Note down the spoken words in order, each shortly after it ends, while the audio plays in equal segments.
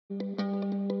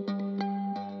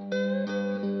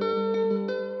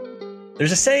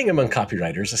There's a saying among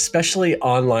copywriters, especially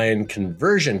online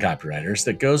conversion copywriters,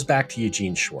 that goes back to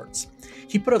Eugene Schwartz.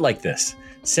 He put it like this: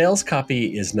 sales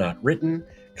copy is not written,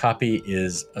 copy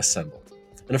is assembled.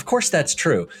 And of course, that's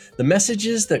true. The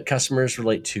messages that customers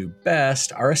relate to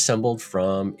best are assembled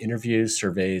from interviews,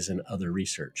 surveys, and other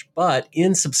research. But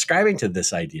in subscribing to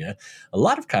this idea, a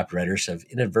lot of copywriters have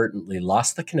inadvertently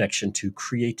lost the connection to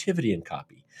creativity in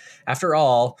copy. After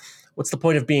all, what's the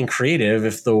point of being creative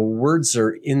if the words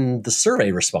are in the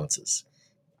survey responses?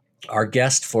 Our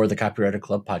guest for the Copywriter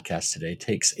Club podcast today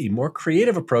takes a more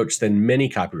creative approach than many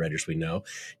copywriters we know.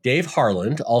 Dave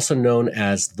Harland, also known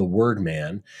as the Word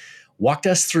Man, walked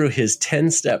us through his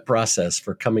 10-step process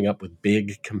for coming up with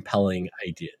big, compelling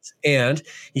ideas. And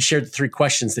he shared the 3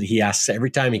 questions that he asks every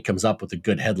time he comes up with a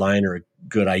good headline or a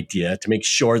good idea to make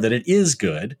sure that it is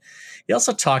good. He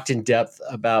also talked in depth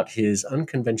about his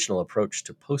unconventional approach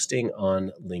to posting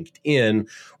on LinkedIn,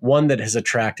 one that has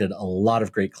attracted a lot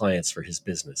of great clients for his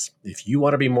business. If you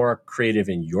want to be more creative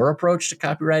in your approach to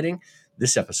copywriting,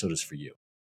 this episode is for you.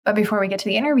 But before we get to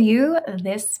the interview,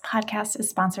 this podcast is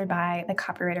sponsored by the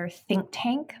Copywriter Think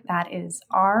Tank. That is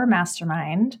our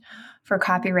mastermind for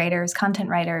copywriters, content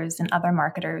writers, and other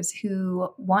marketers who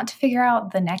want to figure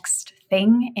out the next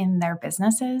thing in their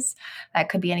businesses. That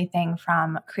could be anything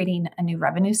from creating a new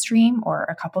revenue stream or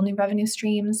a couple new revenue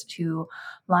streams to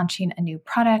launching a new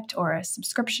product or a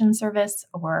subscription service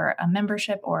or a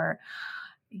membership or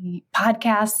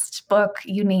podcast, book,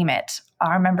 you name it.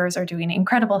 Our members are doing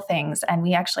incredible things. And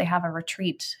we actually have a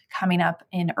retreat coming up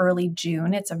in early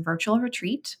June. It's a virtual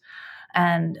retreat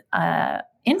and an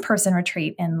in-person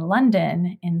retreat in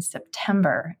London in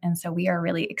September. And so we are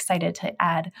really excited to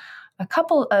add a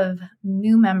couple of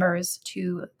new members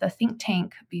to the Think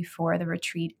Tank before the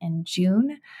retreat in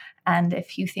June. And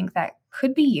if you think that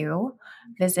could be you,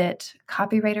 visit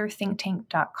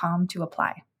copywriterthinktank.com to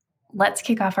apply. Let's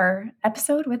kick off our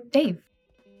episode with Dave.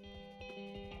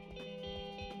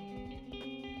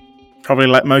 Probably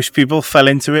like most people, fell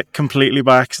into it completely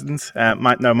by accident.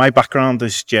 My background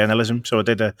is journalism, so I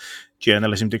did a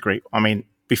journalism degree. I mean,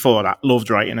 before that, loved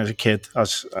writing as a kid,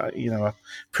 as I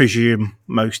presume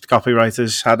most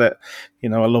copywriters had a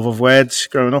love of words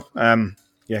growing up.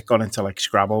 Got into like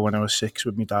Scrabble when I was 6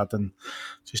 with my dad and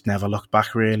just never looked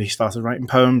back really. Started writing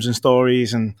poems and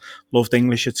stories and loved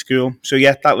English at school. So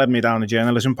that led me down a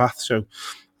journalism path. So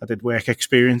I did work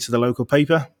experience at the local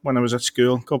paper when I was at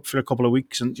school for a couple of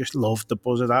weeks and just loved the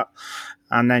buzz of that.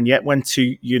 And then went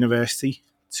to university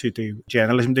to do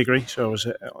journalism degree. So it was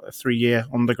a 3-year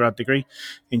undergrad degree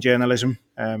in journalism,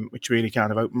 which really kind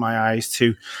of opened my eyes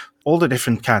to all the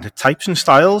different kind of types and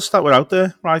styles that were out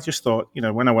there. I just thought,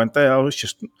 when I went there, I was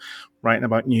just writing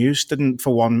about news. Didn't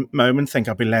for one moment think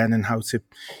I'd be learning how to,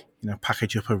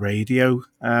 package up a radio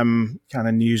kind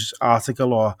of news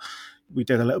article, or we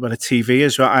did a little bit of TV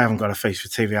as well. I haven't got a face for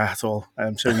TV at all.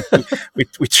 So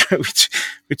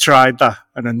we tried that,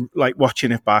 and then like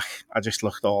watching it back, I just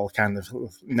looked all kind of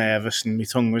nervous and my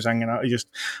tongue was hanging out. I was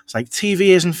like, TV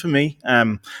isn't for me.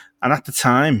 And at the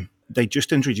time, they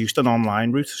just introduced an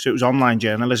online route. So it was online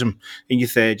journalism. In your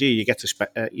 3rd year, you get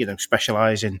to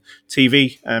specialise in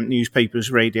TV, newspapers,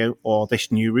 radio, or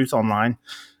this new route online.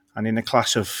 And in a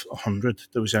class of 100,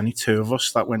 there was only 2 of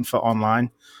us that went for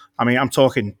online. I mean, I'm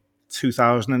talking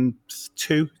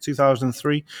 2002,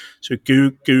 2003. So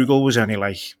Google was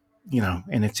only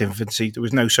in its infancy. There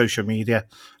was no social media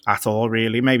at all,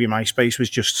 really. Maybe MySpace was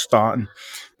just starting,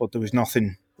 but there was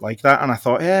nothing like that. And I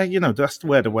thought, that's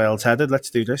where the world's headed. Let's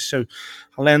do this. So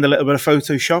I learned a little bit of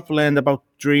Photoshop, learned about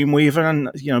Dreamweaver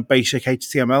and, basic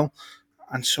HTML.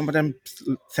 And some of them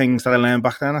things that I learned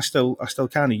back then, I still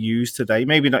kind of use today.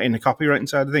 Maybe not in the copywriting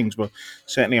side of things, but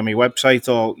certainly on my website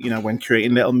or, when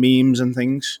creating little memes and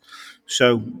things.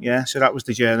 So, so that was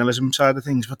the journalism side of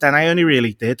things. But then I only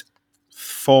really did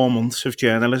 4 months of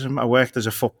journalism. I worked as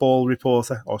a football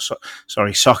reporter,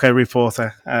 soccer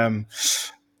reporter,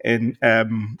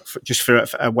 just for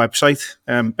a website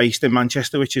based in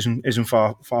Manchester, which isn't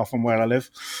far from where I live.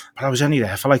 But I was only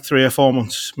there for like 3 or 4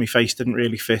 months. My face didn't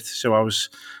really fit, so I was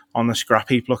on the scrap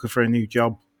heap looking for a new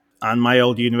job. And my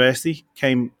old university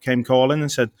came calling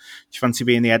and said, "Do you fancy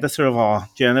being the editor of our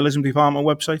journalism department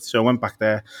website?" So I went back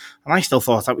there, and I still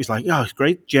thought that was like, it's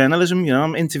great journalism.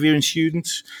 I'm interviewing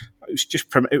students.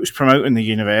 It was promoting the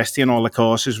university and all the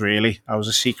courses. Really, I was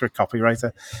a secret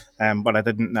copywriter, but I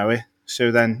didn't know it.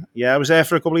 So then, I was there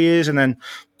for a couple of years and then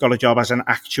got a job as an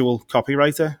actual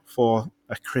copywriter for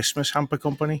a Christmas hamper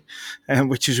company,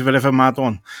 which is a bit of a mad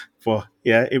one. But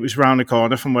it was round the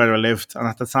corner from where I lived. And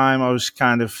at the time, I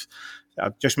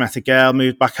just met a girl,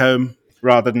 moved back home.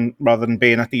 rather than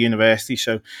being at the university.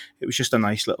 So it was just a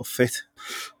nice little fit.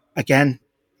 Again,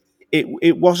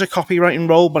 it was a copywriting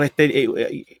role, but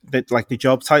like the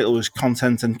job title was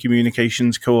content and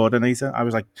communications coordinator. I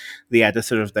was like the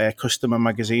editor of their customer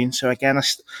magazine. So again, I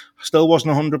still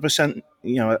wasn't 100%.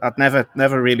 I'd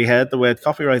never really heard the word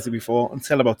copywriter before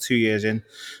until about 2 years in,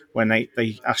 when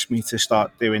they asked me to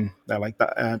start doing their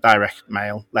direct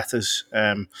mail letters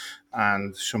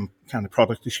and some kind of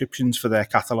product descriptions for their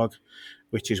catalogue,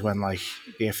 which is when like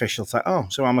the official say, "Oh,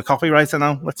 so I'm a copywriter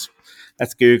now. Let's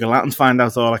Google that and find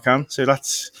out all I can." So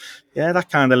that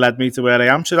kind of led me to where I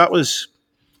am. So that was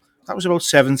about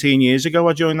 17 years ago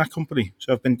I joined that company.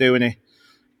 So I've been doing it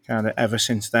kind of ever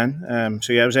since then.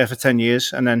 I was there for 10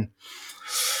 years and then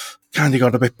kind of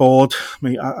got a bit bored.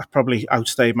 I probably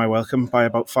outstayed my welcome by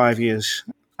about 5 years.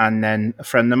 And then a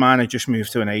friend of mine had just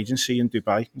moved to an agency in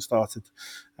Dubai and started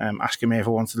asking me if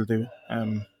I wanted to do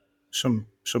some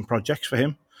projects for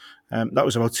him. That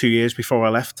was about 2 years before I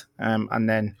left. And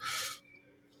then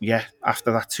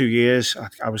after that 2 years,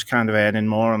 I was kind of earning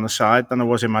more on the side than I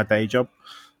was in my day job.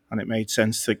 And it made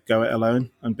sense to go it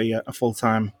alone and be a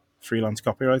full-time freelance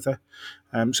copywriter.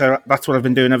 So that's what I've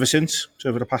been doing ever since. So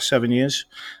over the past 7 years.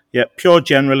 Yeah, pure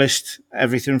generalist,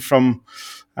 everything from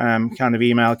kind of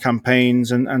email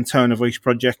campaigns and tone of voice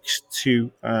projects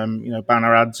to,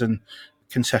 banner ads and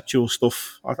conceptual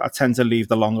stuff. I tend to leave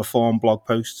the longer form blog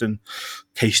posts and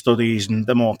case studies and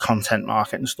the more content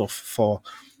marketing stuff for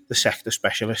the sector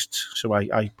specialists. So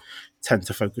I tend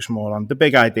to focus more on the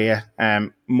big idea,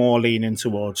 more leaning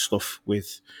towards stuff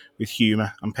with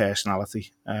humour and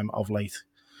personality of late.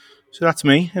 So that's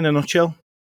me in a nutshell.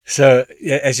 So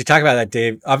as you talk about that,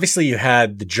 Dave, obviously you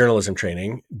had the journalism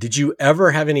training. Did you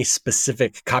ever have any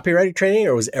specific copywriting training,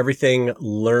 or was everything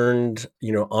learned,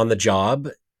 on the job?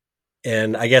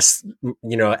 And I guess,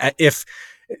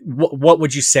 what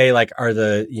would you say are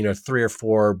the, 3 or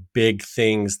 4 big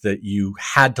things that you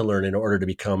had to learn in order to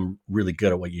become really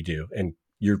good at what you do? And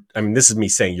this is me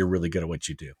saying you're really good at what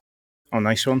you do. Oh,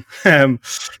 nice one.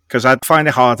 Because I'd find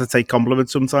it hard to take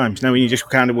compliments sometimes. When you're just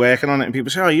kind of working on it and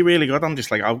people say, "Oh, you're really good." I'm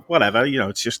just like, "Oh, whatever."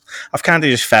 It's just, I've kind of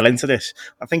just fell into this.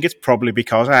 I think it's probably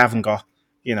because I haven't got,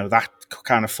 that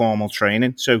kind of formal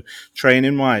training. So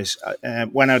training wise,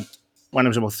 when I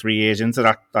was about 3 years into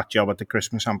that job at the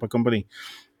Christmas hamper company,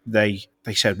 they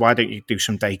said, "Why don't you do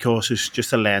some day courses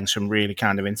just to learn some really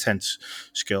kind of intense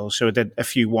skills?" So I did a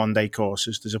few one-day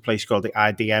courses. There's a place called the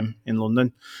IDM in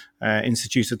London,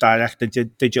 Institute of Direct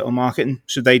Digital Marketing.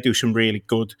 So they do some really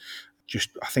good,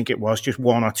 I think it was just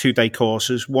 1 or 2 day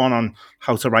courses. One on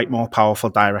how to write more powerful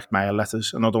direct mail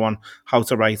letters. Another one, how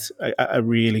to write a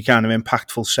really kind of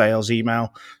impactful sales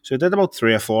email. So I did about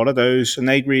 3 or 4 of those, and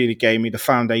they really gave me the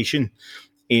foundation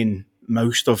in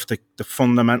most of the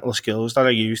fundamental skills that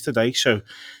I use today. So,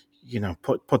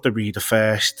 put the reader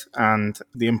first and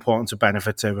the importance of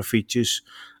benefits over features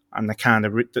and the kind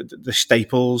of the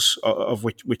staples of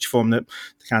which form the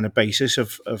kind of basis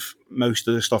of most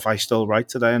of the stuff I still write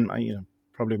today, and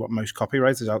probably what most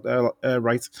copywriters out there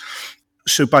write.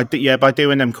 So by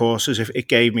doing them courses, it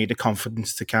gave me the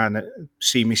confidence to kind of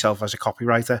see myself as a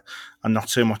copywriter and not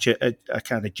so much a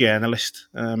kind of journalist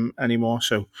anymore.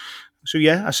 So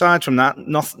aside from that,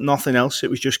 nothing else. It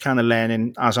was just kind of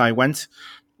learning as I went.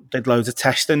 Did loads of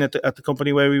testing at the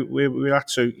company where we were at.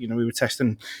 So, we were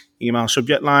testing email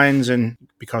subject lines, and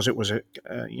because it was a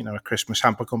Christmas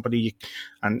hamper company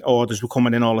and orders were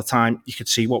coming in all the time, you could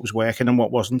see what was working and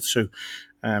what wasn't. So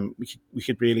we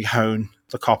could really hone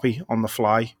the copy on the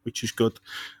fly, which is good.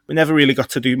 We never really got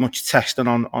to do much testing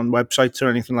on websites or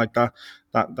anything like that.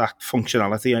 That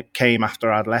functionality came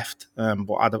after I'd left,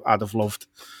 but I'd have loved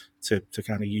to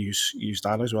kind of use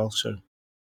that as well. So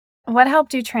what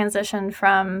helped you transition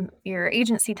from your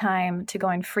agency time to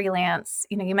going freelance?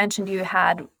 You mentioned you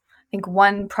had, I think,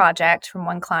 one project from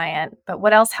one client, but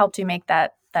what else helped you make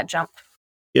that jump?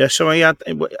 Yeah, so I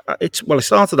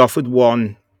started off with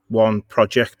one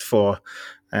project for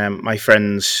my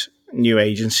friend's new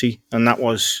agency, and that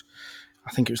was,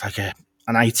 I think it was like an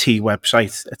IT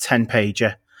website, a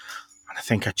 10-pager. I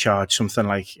think I charged something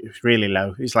like, it was really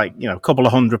low. It's like, a couple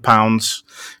of £100,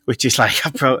 which is like,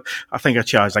 I think I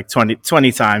charged like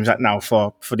 20 times that now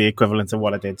for the equivalent of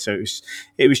what I did. So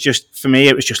it was just, for me,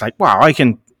 it was just like, wow, I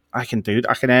can do it.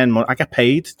 I can earn money. I get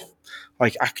paid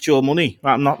like actual money.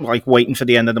 I'm not like waiting for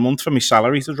the end of the month for my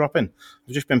salary to drop in.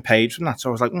 I've just been paid from that. So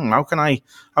I was like, how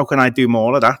can I do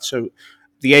more of that? So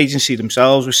the agency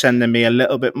themselves were sending me a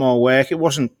little bit more work. It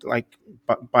wasn't like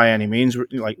by any means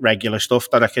like regular stuff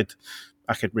that I could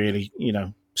really,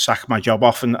 sack my job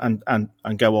off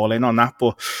and go all in on that.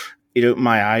 But it opened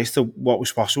my eyes to what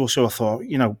was possible. So I thought,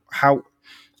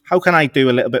 how how can I do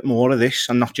a little bit more of this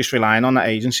and not just relying on that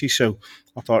agency? So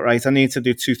I thought, right, I need to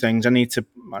do two things. I need to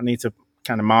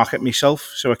kind of market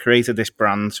myself. So I created this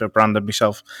brand. So I branded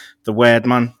myself the Word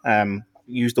Man.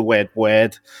 Used the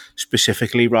word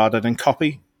specifically rather than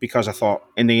copy, because I thought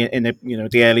in the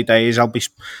the early days I'll be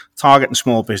targeting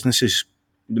small businesses,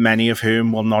 many of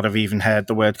whom will not have even heard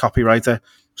the word copywriter.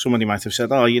 Somebody might have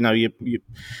said, "Oh, your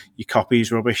copy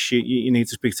is rubbish. You need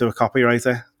to speak to a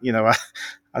copywriter."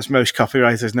 As most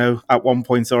copywriters know, at one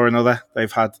point or another,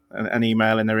 they've had an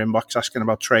email in their inbox asking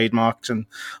about trademarks and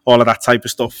all of that type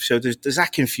of stuff. So there's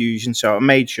that confusion. So I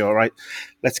made sure, right,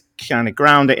 let's kind of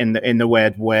ground it in the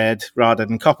word rather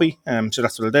than copy. So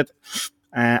that's what I did.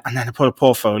 And then I put a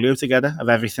portfolio together of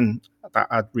everything that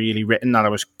I'd really written that I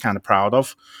was kind of proud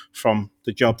of from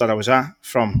the job that I was at,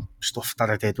 from stuff that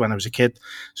I did when I was a kid.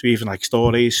 So even like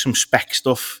stories, some spec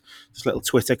stuff, there's little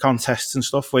Twitter contests and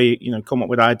stuff where you come up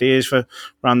with ideas for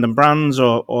random brands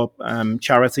or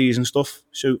charities and stuff.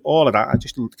 So all of that I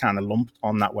just kind of lumped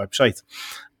on that website.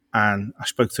 And I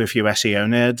spoke to a few SEO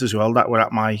nerds as well that were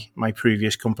at my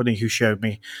previous company, who showed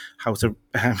me how to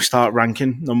start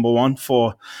ranking number one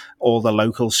for all the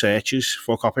local searches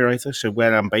for copywriters. So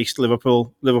where I'm based,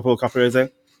 Liverpool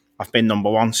copywriter, I've been number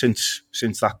one since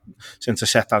I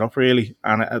set that up, really.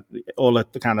 And all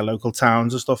the kind of local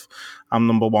towns and stuff, I'm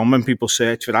number one when people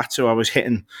search for that. So I was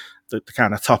hitting the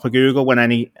kind of top of Google when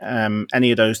any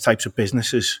of those types of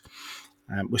businesses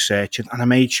was searching. And I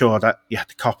made sure that the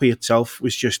copy itself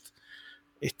was just,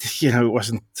 it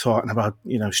wasn't talking about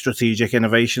strategic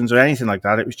innovations or anything like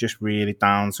that. It was just really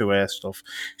down to earth stuff.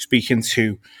 Speaking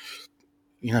to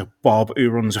Bob, who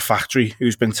runs a factory,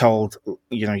 who's been told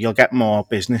you'll get more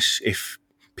business if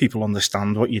people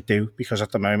understand what you do, because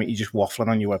at the moment you're just waffling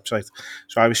on your website.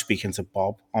 So I was speaking to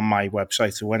Bob on my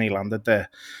website, so when he landed there,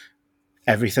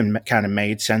 everything kind of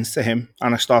made sense to him,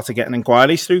 and I started getting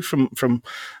inquiries through from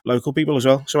local people as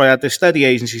well. So I had the steady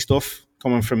agency stuff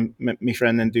coming from my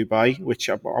friend in Dubai,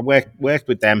 which I worked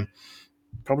with them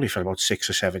probably for about 6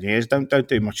 or 7 years. Don't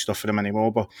do much stuff for them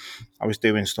anymore, but I was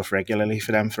doing stuff regularly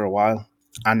for them for a while.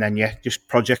 And then just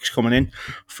projects coming in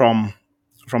from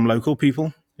local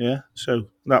people. So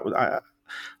that was,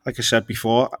 like I said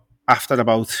before, after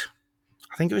about,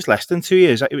 I think it was less than 2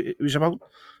 years. It was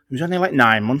only like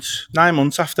 9 months. 9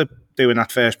 months after doing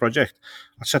that first project,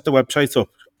 I set the website up,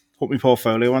 put my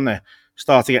portfolio on there,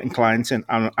 started getting clients in,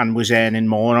 and was earning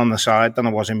more on the side than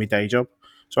I was in my day job.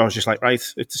 So I was just like, right,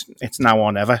 it's now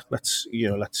or never. Let's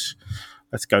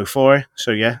go for it.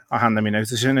 So I handed me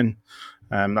notice in,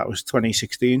 and that was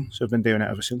 2016. So I've been doing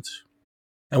it ever since.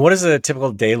 And what does a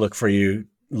typical day look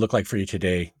like for you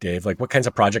today, Dave? Like, what kinds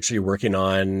of projects are you working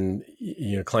on?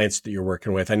 Clients that you're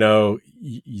working with. I know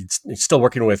you're still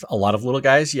working with a lot of little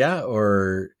guys,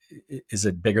 or is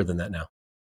it bigger than that now?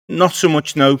 Not so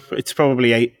much, no. It's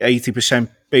probably 80%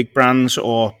 big brands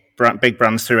or big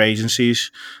brands through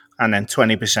agencies, and then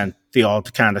 20% the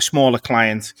odd kind of smaller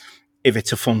client. If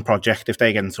it's a fun project, if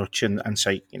they get in touch and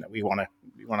say, we want to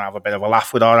have a bit of a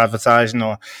laugh with our advertising,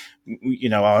 or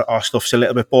our stuff's a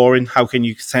little bit boring, how can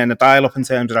you turn the dial up in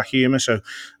terms of that humour? So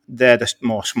they're the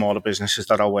more smaller businesses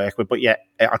that I'll work with. But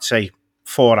I'd say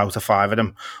 4 out of 5 of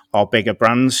them are bigger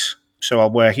brands. So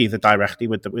I'll work either directly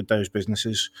with those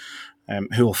businesses,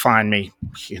 who will find me.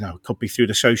 It could be through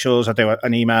the socials. I do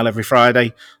an email every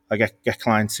Friday. I get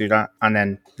clients through that, and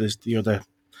then there's the other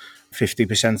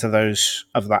 50%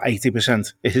 of that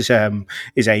 80%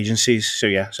 is agencies.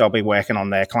 So I'll be working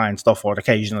on their client stuff, or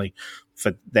occasionally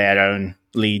for their own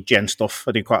lead gen stuff.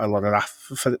 I do quite a lot of that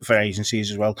for agencies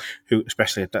as well, who,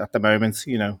 especially at the moment,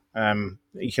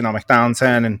 economic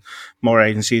downturn, and more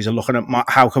agencies are looking at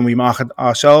how can we market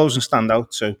ourselves and stand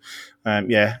out. So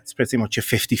it's pretty much a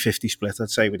 50-50 split, I'd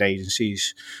say, with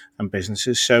agencies and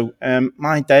businesses. So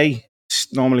my day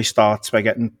normally starts by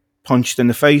getting punched in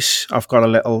the face. I've got a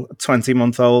little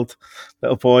 20-month-old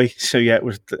little boy, so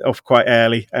we're up quite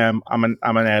early. I'm an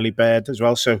early bird as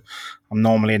well, so I'm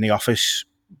normally in the office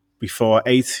before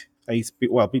 8.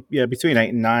 Between 8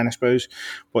 and 9, I suppose.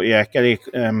 But getting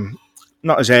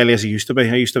not as early as it used to be.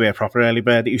 I used to be a proper early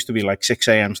bird. It used to be like 6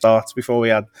 a.m. starts before we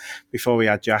had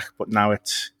Jack, but now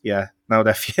now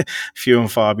they're few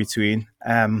and far between.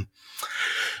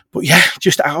 But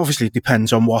just obviously it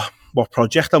depends on what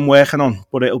project I'm working on.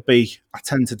 But I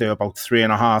tend to do about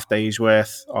 3.5 days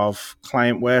worth of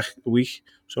client work a week.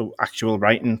 So actual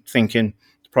writing, thinking,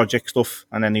 project stuff,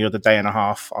 and then the other day and a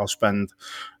half I'll spend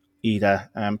either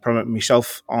promoting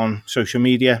myself on social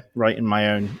media, writing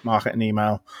my own marketing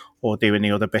email, or doing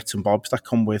the other bits and bobs that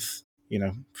come with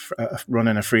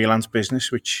running a freelance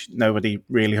business, which nobody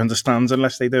really understands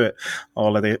unless they do it.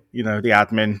 All of the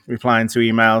admin, replying to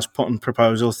emails, putting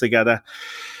proposals together,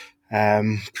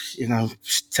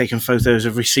 taking photos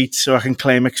of receipts so I can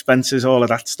claim expenses, all of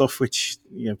that stuff, which,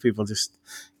 people just,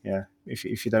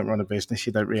 if you don't run a business,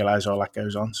 you don't realize all that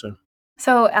goes on. So,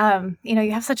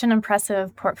 you have such an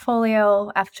impressive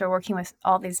portfolio after working with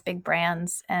all these big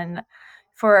brands. And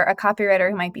for a copywriter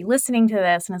who might be listening to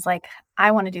this and is like,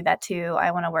 I want to do that too.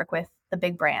 I want to work with the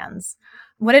big brands.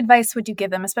 What advice would you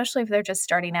give them, especially if they're just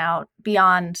starting out,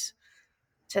 beyond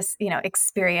just,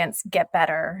 experience, get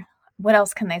better? What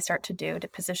else can they start to do to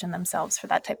position themselves for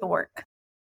that type of work?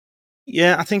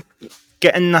 Yeah, I think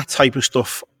getting that type of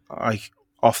stuff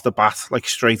off the bat,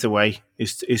 straight away,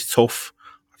 is tough.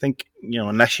 I think,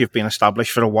 unless you've been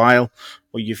established for a while,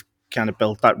 or you've kind of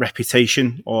built that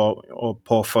reputation or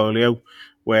portfolio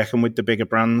working with the bigger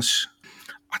brands,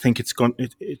 I think it's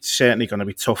certainly going to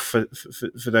be tough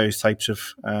for those types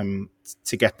of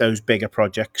to get those bigger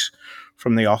projects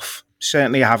from the off.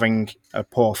 Certainly having a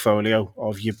portfolio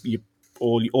of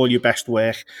all your best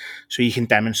work, so you can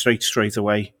demonstrate straight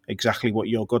away exactly what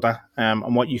you're good at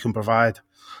and what you can provide.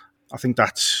 I think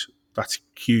that's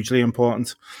hugely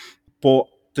important. But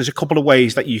there's a couple of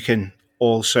ways that you can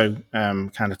also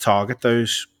kind of target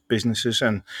those businesses.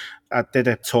 And I did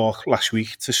a talk last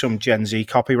week to some Gen Z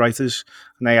copywriters,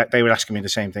 and they were asking me the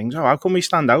same things. Oh, how can we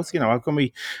stand out? How can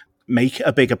we make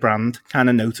a bigger brand kind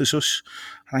of notice us?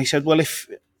 And I said, well, if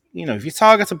you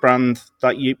target a brand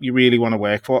that you really want to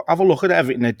work for, have a look at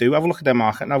everything they do, have a look at their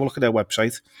market, and have a look at their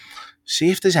website. See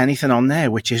if there's anything on there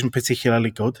which isn't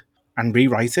particularly good, and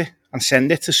rewrite it and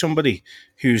send it to somebody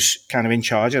who's kind of in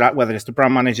charge of that, whether it's the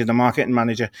brand manager, the marketing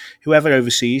manager, whoever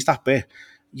oversees that bit.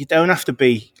 You don't have to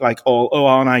be like, oh,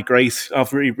 aren't I great?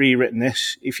 I've rewritten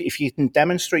this. If you can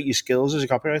demonstrate your skills as a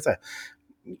copywriter,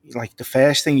 the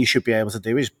first thing you should be able to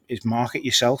do is market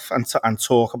yourself and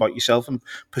talk about yourself and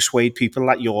persuade people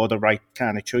that you're the right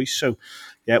kind of choice. So,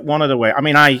 yeah, one of the ways. I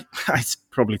mean, I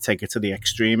probably take it to the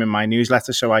extreme in my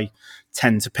newsletter, so I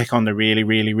tend to pick on the really,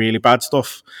 really, really bad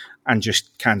stuff and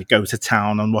just kind of go to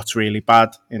town on what's really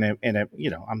bad. I'm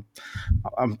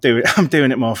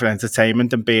doing it more for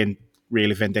entertainment and being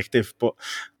really vindictive, but.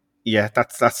 Yeah,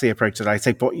 that's the approach that I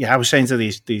take. But yeah, I was saying to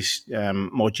these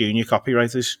more junior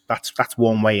copywriters, that's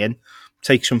one way in.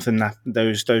 Take something that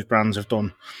those brands have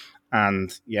done,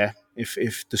 and yeah,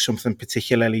 if there's something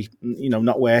particularly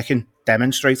not working,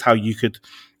 demonstrate how you could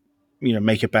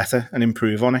make it better and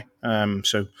improve on it.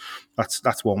 So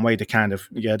that's one way to kind of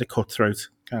the cutthroat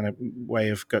kind of way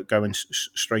of going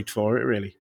straight for it,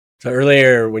 really. So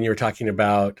earlier, when you were talking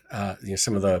about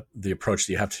some of the approach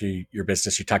that you have to your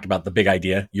business, you talked about the big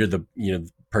idea. You're the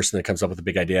person that comes up with the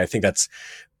big idea. I think that's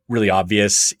really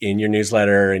obvious in your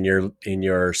newsletter and in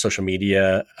your social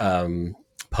media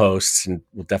posts, and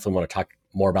we'll definitely want to talk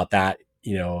more about that.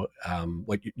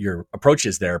 What your approach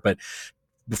is there. But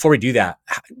before we do that,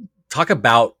 talk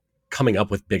about coming up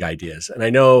with big ideas. And I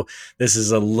know this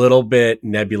is a little bit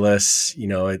nebulous,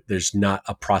 there's not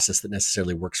a process that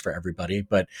necessarily works for everybody,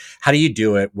 but how do you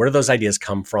do it? Where do those ideas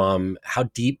come from? How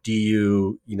deep do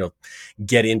you,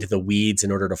 get into the weeds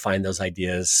in order to find those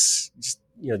ideas? Just,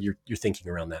 your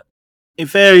thinking around that. It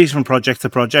varies from project to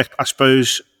project. I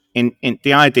suppose in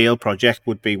the ideal project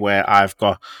would be where I've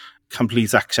got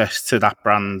complete access to that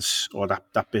brand's or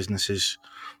that business's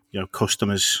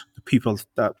customers, the people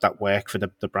that work for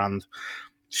the brand.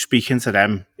 Speaking to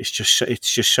them, it's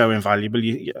just so invaluable.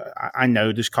 I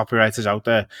know there's copywriters out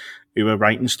there who are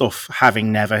writing stuff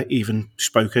having never even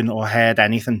spoken or heard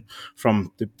anything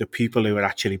from the people who are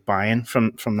actually buying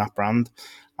from that brand,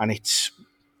 and it's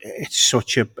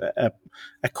such a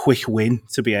quick win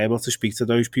to be able to speak to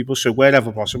those people. So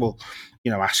wherever possible,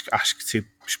 ask to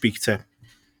speak to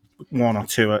one or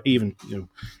two, or even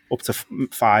up to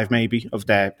 5 maybe of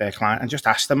their client, and just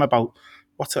ask them about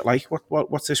what's it like,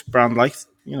 what's this brand like,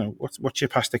 what's your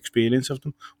past experience of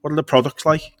them, what are the products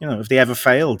like, have they ever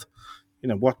failed,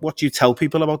 what do you tell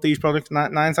people about these products?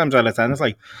 9 times out of 10 it's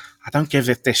like, I don't give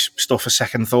this stuff a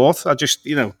second thought. I just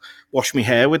wash my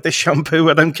hair with this shampoo.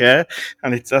 I don't care.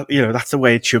 And it's that's the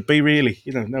way it should be, really.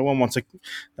 No one wants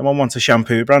a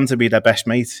shampoo brand to be their best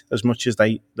mate as much as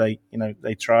they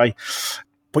try.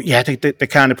 But yeah, the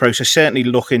kind of process, certainly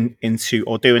looking into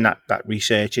or doing that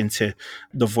research into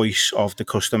the voice of the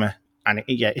customer. And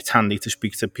it's handy to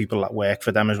speak to people that work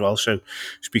for them as well. So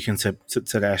speaking to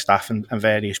their staff and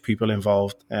various people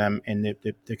involved in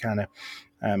the kind of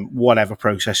whatever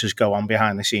processes go on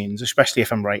behind the scenes, especially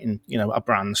if I'm writing, a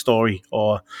brand story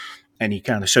or any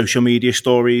kind of social media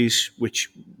stories, which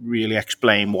really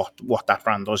explain what that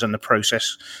brand does and the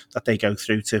process that they go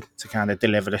through to kind of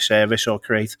deliver a service or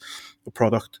create a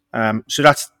product. So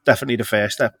that's definitely the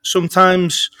first step.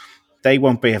 Sometimes they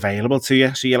won't be available to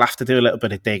you, so you'll have to do a little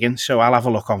bit of digging. So I'll have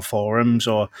a look on forums,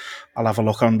 or I'll have a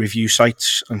look on review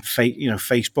sites and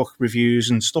Facebook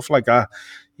reviews and stuff like that.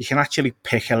 You can actually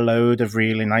pick a load of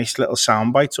really nice little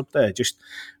sound bites up there. Just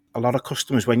a lot of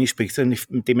customers, when you speak to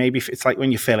them, they maybe, it's like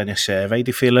when you fill in a survey,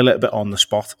 they feel a little bit on the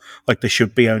spot, like they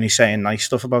should be only saying nice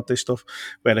stuff about this stuff.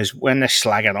 Whereas when they're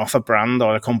slagging off a brand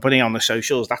or a company on the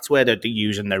socials, that's where they're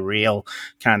using the real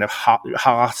kind of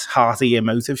hearty,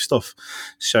 emotive stuff.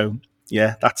 So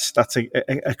yeah, that's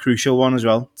a crucial one as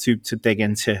well, to dig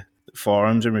into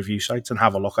forums and review sites and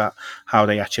have a look at how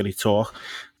they actually talk.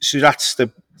 So that's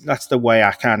the way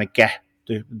I kind of get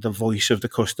the voice of the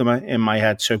customer in my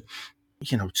head. So,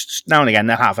 now and again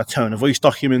they'll have a tone of voice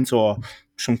document or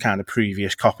some kind of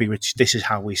previous copy, which this is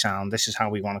how we sound, this is how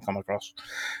we want to come across.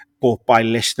 But by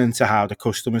listening to how the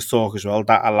customers talk as well,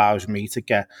 that allows me to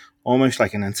get almost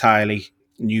like an entirely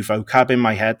new vocab in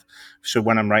my head. So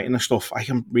when I'm writing the stuff, I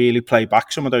can really play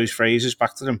back some of those phrases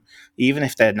back to them, even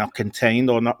if they're not contained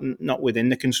or not within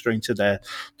the constraints of the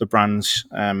brand's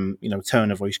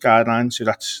tone of voice guidelines. So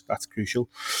that's crucial.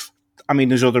 I mean,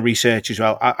 there's other research as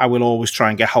well. I will always try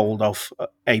and get hold of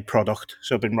a product.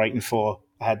 So I've been writing for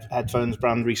a headphones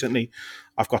brand recently.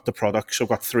 I've got the products. I've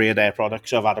got 3 of their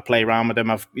products. I've had a play around with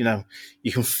them.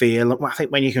 You can feel, I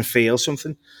think when you can feel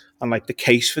something, and like the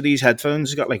case for these headphones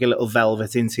has got like a little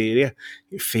velvet interior,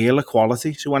 you feel the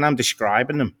quality. So when I'm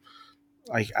describing them,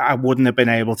 like I wouldn't have been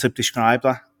able to describe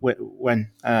that without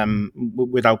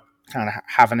kind of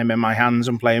having them in my hands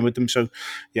and playing with them. So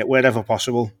yeah, wherever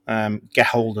possible, get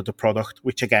hold of the product,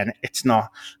 which again, it's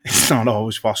not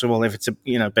always possible. If it's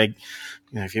a big,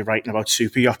 if you're writing about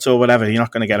super yachts or whatever, you're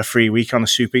not going to get a free week on a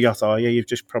super yacht, are you? You've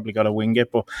just probably got to wing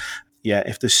it. But yeah,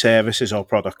 if there's services or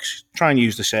products, try and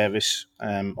use the service,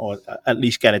 or at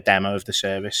least get a demo of the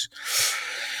service.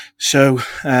 So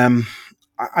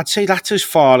I'd say that's as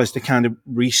far as the kind of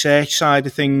research side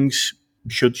of things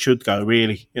should go,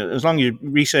 really. As long as you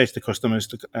research the customers,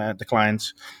 the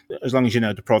clients, as long as you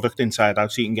know the product inside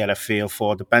out, so you can get a feel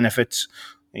for the benefits,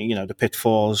 the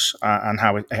pitfalls, and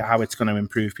how it's going to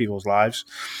improve people's lives.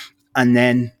 And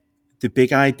then the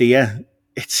big idea,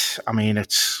 it's a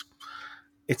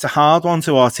hard one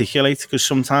to articulate, because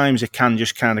sometimes it can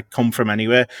just kind of come from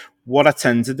anywhere. What I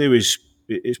tend to do is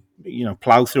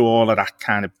plow through all of that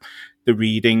kind of the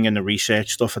reading and the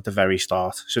research stuff at the very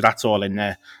start. So that's all in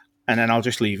there. And then I'll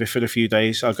just leave it for a few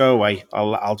days. I'll go away.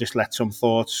 I'll just let some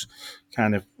thoughts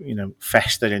kind of,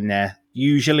 fester in there.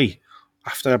 Usually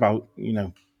after about,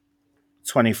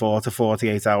 24 to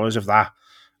 48 hours of that,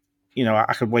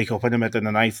 I could wake up in the middle of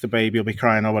the night, the baby will be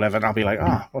crying or whatever, and I'll be like,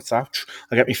 what's that?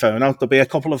 I'll get my phone out. There'll be a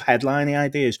couple of headlining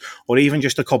ideas, or even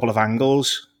just a couple of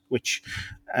angles, which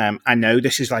I know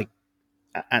this is like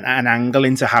an angle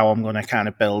into how I'm going to kind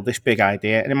of build this big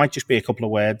idea. And it might just be a couple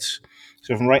of words.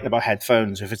 So if I'm writing about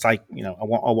headphones, if it's like, I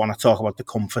want to talk about the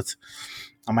comfort,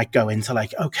 I might go into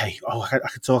like, okay, I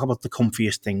could talk about the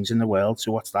comfiest things in the world.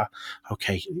 So what's that?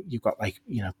 Okay, you've got like,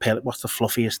 what's the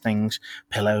fluffiest things?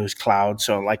 Pillows, clouds,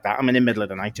 or like that. I'm in the middle of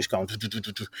the night just going,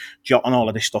 jotting all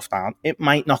of this stuff down. It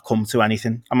might not come to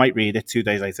anything. I might read it 2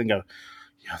 days later and go,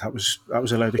 yeah, that was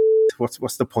a load of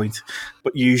what's the point?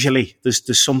 But usually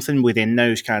there's something within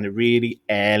those kind of really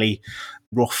early,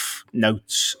 rough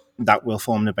notes that will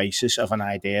form the basis of an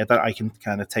idea that I can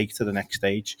kind of take to the next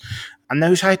stage. And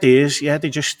those ideas, yeah,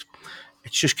 it's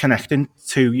just connecting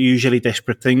to usually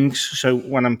disparate things. So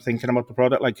when I'm thinking about the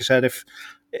product, like I said, if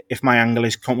my angle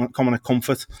is common at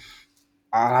comfort,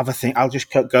 I'll have a think. I'll just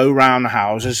go around the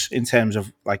houses in terms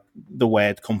of like the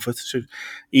word comfort. So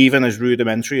even as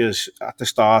rudimentary as at the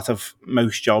start of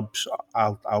most jobs,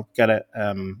 I'll get a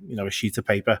sheet of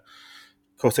paper,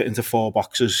 cut it into 4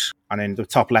 boxes, and in the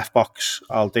top left box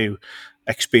I'll do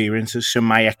experiences, so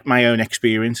my own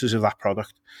experiences of that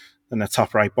product. And the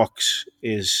top right box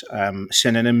is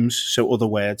synonyms, so other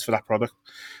words for that product.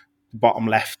 The bottom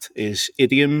left is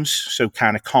idioms, so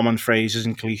kind of common phrases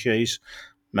and cliches.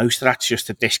 Most of that's just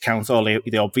to discount all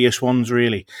the obvious ones,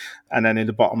 really. And then in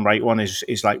the bottom right one is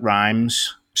like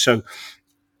rhymes. So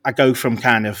I go from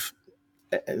kind of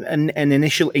an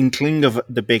initial inkling of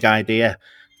the big idea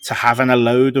to having a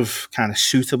load of kind of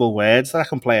suitable words that I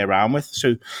can play around with.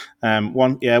 So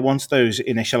once those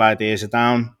initial ideas are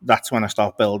down, that's when I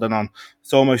start building on.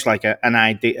 It's almost like an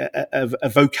idea, a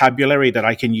vocabulary that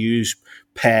I can use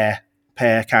per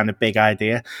kind of big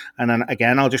idea. And then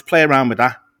again, I'll just play around with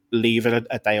that, leave it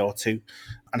a day or two.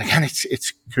 And again,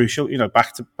 it's crucial,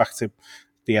 back to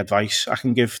the advice I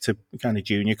can give to kind of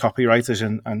junior copywriters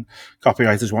and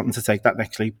copywriters wanting to take that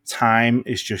next leap. Time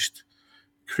is just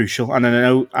crucial. And I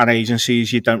know at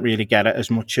agencies, you don't really get it as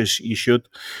much as you should.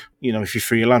 If you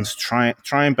freelance, try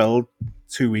and build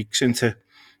 2 weeks into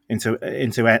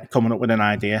coming up with an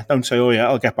idea. Don't say, oh yeah,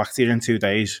 I'll get back to you in 2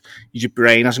 days. Your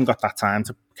brain hasn't got that time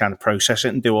to kind of process it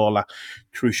and do all that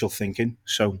crucial thinking.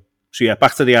 So yeah,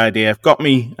 back to the idea. I've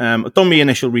done my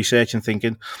initial research and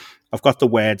thinking. I've got the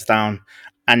words down,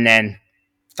 and then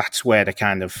that's where the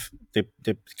kind of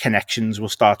the connections will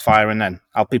start firing. Then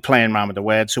I'll be playing around with the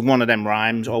words. So one of them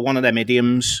rhymes or one of them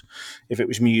idioms. If it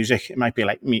was music, it might be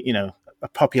like, a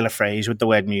popular phrase with the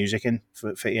word music in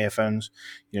for earphones.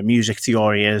 Music to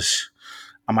your ears.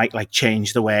 I might like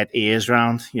change the word ears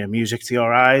around. Music to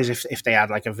your eyes if they had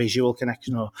like a visual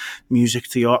connection, or music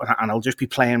to your, and I'll just be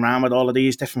playing around with all of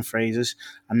these different phrases,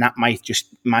 and that might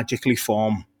just magically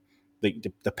form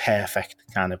the perfect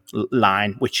kind of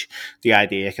line which the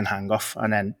idea can hang off.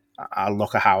 And then I'll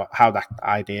look at how that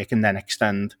idea can then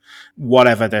extend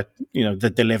whatever the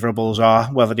deliverables are,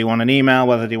 whether they want an email,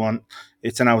 whether they want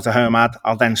it's an out of home ad.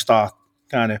 I'll then start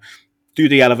kind of do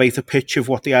the elevator pitch of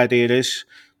what the idea is,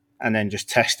 and then just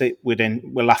test it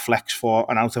within Flex for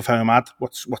an out of home ad.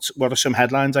 What are some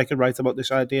headlines I could write about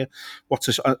this idea?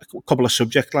 What's a couple of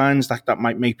subject lines that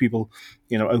might make people,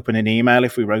 open an email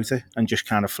if we wrote it, and just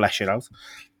kind of flesh it out.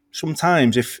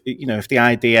 Sometimes if the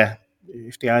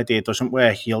idea doesn't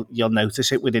work, you'll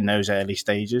notice it within those early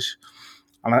stages.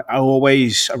 And I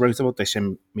wrote about this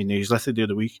in my newsletter the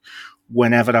other week.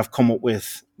 Whenever I've come up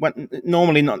with,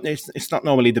 it's not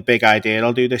normally the big idea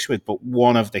I'll do this with, but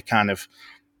one of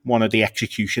the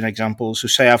execution examples. So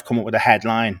say I've come up with a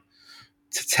headline.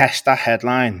 To test that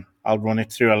headline, I'll run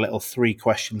it through a little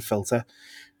 3-question filter,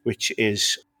 which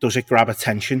is, does it grab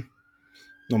attention?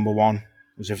 Number one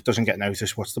is, if it doesn't get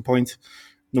noticed, what's the point?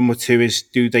 Number two is,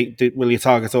 will your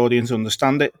target audience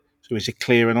understand it? So is it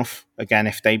clear enough? Again,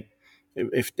 if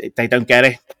they don't get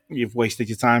it, you've wasted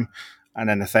your time. And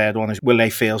then the third one is, will they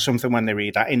feel something when they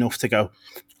read that enough to go,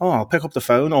 oh, I'll pick up the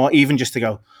phone, or even just to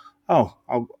go, oh,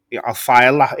 I'll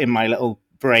file that in my little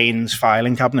brain's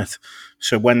filing cabinet.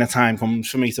 So when the time comes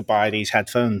for me to buy these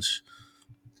headphones,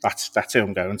 that's who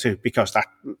I'm going to, because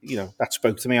that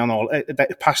spoke to me on all.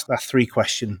 It passed that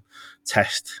 3-question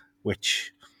test,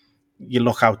 which you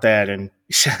look out there and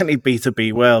certainly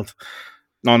B2B world,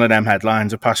 none of them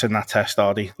headlines are passing that test,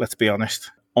 are they? Let's be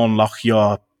honest. Unlock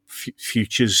your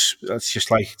futures. That's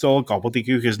just like, it's all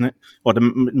gobbledygook, isn't it? Or the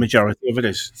majority of it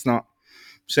is. It's not,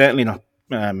 certainly not,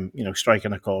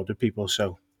 striking a chord with people.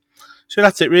 So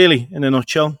that's it really in a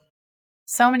nutshell.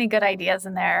 So many good ideas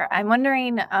in there. I'm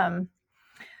wondering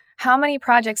how many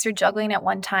projects you're juggling at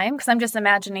one time, because I'm just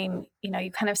imagining,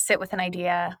 you kind of sit with an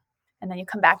idea and then you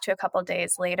come back to a couple of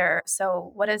days later.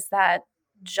 So what does that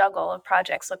juggle of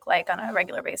projects look like on a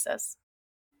regular basis?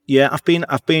 Yeah, I've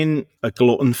been a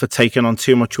glutton for taking on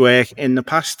too much work in the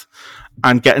past,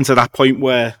 and getting to that point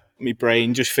where my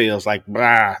brain just feels like,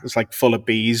 it's like full of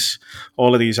bees.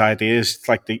 All of these ideas, it's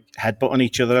like they headbutt on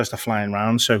each other as they're flying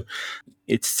around. So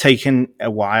it's taken a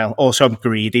while. Also, I'm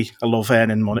greedy. I love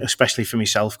earning money, especially for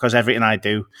myself, because everything I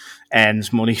do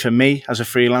earns money for me as a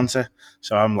freelancer.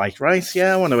 So I'm like, right,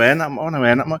 yeah, I want to earn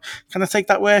that. Can I take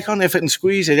that work on if it can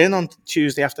squeeze it in on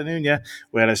Tuesday afternoon? Yeah.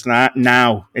 Whereas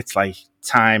now it's like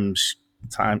time's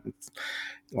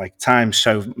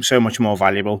so much more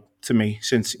valuable to me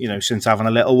since having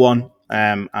a little one,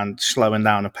 and slowing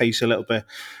down the pace a little bit.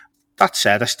 That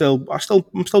said, I'm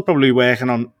still probably working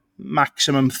on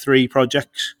maximum 3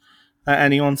 projects at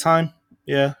any one time.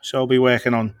 Yeah, so I'll be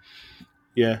working on,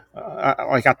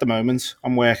 like at the moment,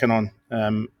 I'm working on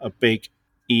a big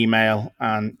email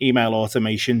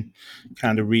automation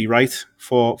kind of rewrite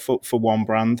for one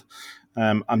brand.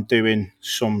 I'm doing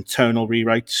some tonal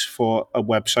rewrites for a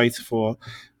website for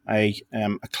a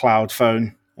cloud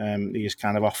phone, these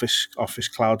kind of office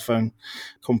cloud phone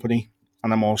company.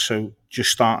 And I'm also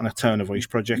just starting a tone of voice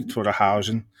project for a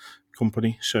housing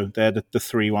company. So they're the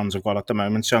 3 ones I've got at the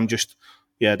moment. So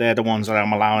they're the ones that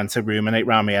I'm allowing to ruminate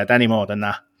around my head. Any more than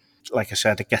that, like I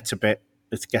said, it gets a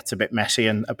bit messy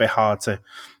and a bit hard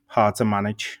to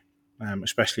manage,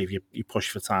 especially if you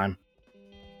push for time.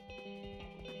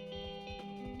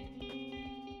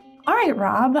 All right,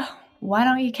 Rob, why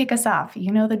don't you kick us off?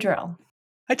 You know the drill.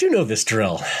 I do know this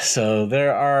drill. So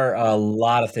there are a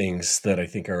lot of things that I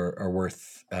think are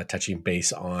worth touching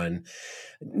base on.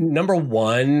 Number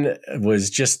one was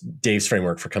just Dave's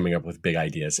framework for coming up with big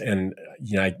ideas. And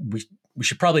we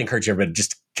should probably encourage everybody to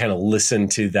just kind of listen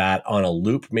to that on a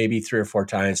loop, maybe 3 or 4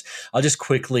 times. I'll just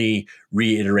quickly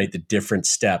reiterate the different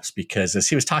steps, because as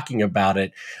he was talking about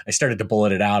it, I started to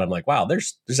bullet it out. I'm like, wow,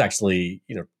 there's actually,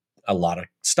 a lot of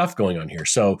stuff going on here.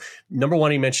 So number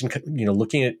one, he mentioned,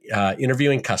 looking at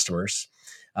interviewing customers.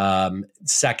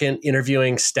 Second,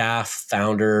 interviewing staff,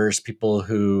 founders, people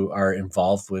who are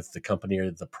involved with the company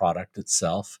or the product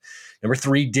itself. Number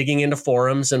 3, digging into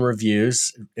forums and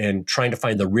reviews and trying to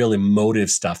find the real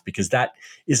emotive stuff, because that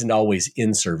isn't always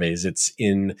in surveys. It's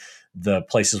in the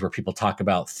places where people talk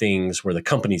about things where the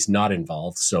company's not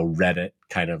involved. So Reddit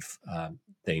kind of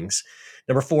things.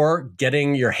 Number 4,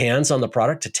 getting your hands on the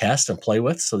product to test and play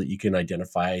with so that you can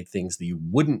identify things that you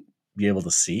wouldn't be able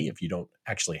to see if you don't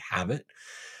actually have it.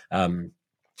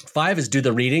 5 is do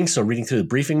the reading. So reading through the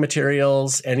briefing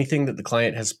materials, anything that the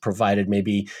client has provided,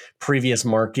 maybe previous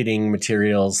marketing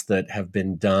materials that have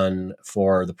been done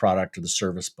for the product or the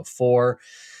service before.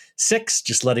 6,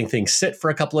 just letting things sit for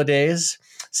a couple of days.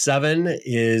 7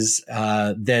 is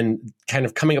then kind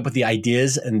of coming up with the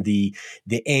ideas and the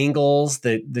angles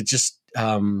that just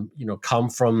come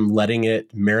from letting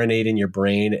it marinate in your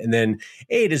brain. And then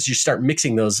 8 is you start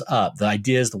mixing those up, the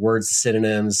ideas, the words, the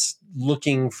synonyms,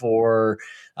 looking for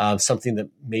something that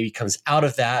maybe comes out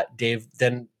of that. Dave,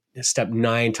 then step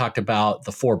 9 talked about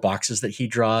the 4 boxes that he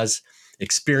draws: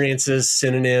 experiences,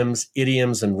 synonyms,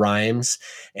 idioms, and rhymes,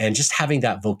 and just having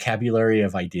that vocabulary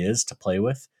of ideas to play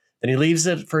with. Then he leaves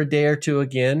it for a day or two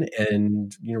again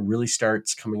and really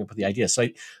starts coming up with the ideas. So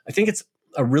I think it's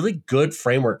a really good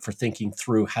framework for thinking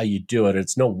through how you do it.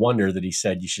 It's no wonder that he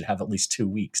said you should have at least 2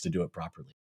 weeks to do it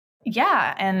properly.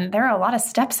 Yeah, and there are a lot of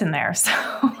steps in there. So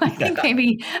I think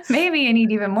maybe you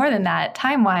need even more than that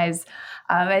time-wise.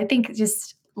 I think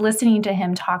just listening to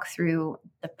him talk through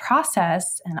the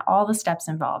process and all the steps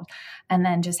involved, and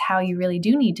then just how you really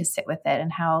do need to sit with it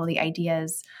and how the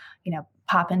ideas,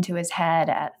 pop into his head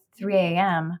at 3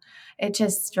 a.m., it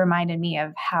just reminded me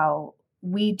of how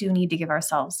we do need to give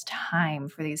ourselves time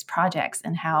for these projects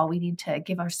and how we need to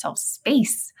give ourselves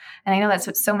space. And I know that's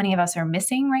what so many of us are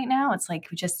missing right now. It's like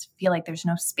we just feel like there's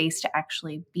no space to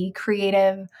actually be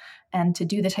creative and to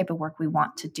do the type of work we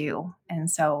want to do. And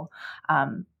so,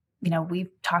 we've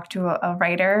talked to a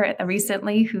writer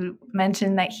recently who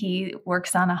mentioned that he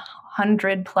works on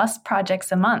 100+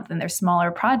 projects a month, and they're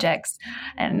smaller projects.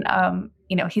 And,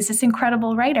 he's this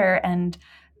incredible writer,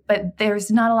 but there's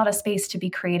not a lot of space to be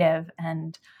creative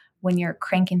and when you're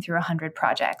cranking through 100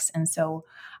 projects. And so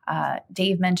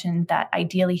Dave mentioned that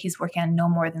ideally he's working on no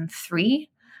more than 3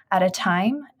 at a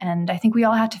time. And I think we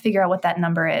all have to figure out what that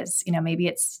number is. Maybe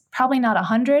it's probably not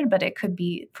 100, but it could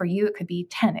be, for you, it could be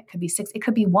 10, it could be 6, it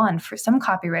could be 1. For some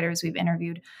copywriters we've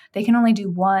interviewed, they can only do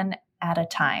 1 at a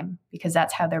time because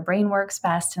that's how their brain works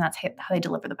best and that's how they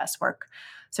deliver the best work.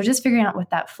 So just figuring out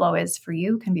what that flow is for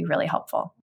you can be really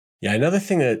helpful. Yeah, another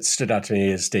thing that stood out to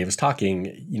me as Dave was talking,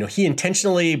 he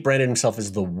intentionally branded himself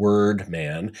as the word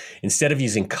man instead of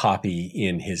using copy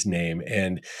in his name.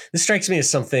 And this strikes me as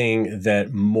something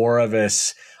that more of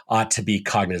us ought to be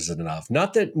cognizant of.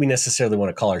 Not that we necessarily want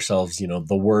to call ourselves,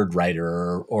 the word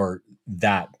writer or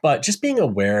that, but just being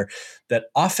aware that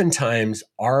oftentimes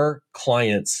our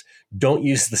clients don't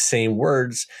use the same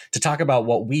words to talk about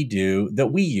what we do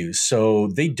that we use. So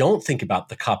they don't think about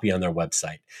the copy on their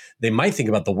website. They might think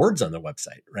about the words on their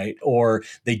website, right? Or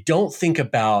they don't think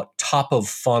about top of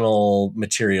funnel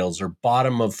materials or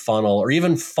bottom of funnel or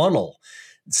even funnel.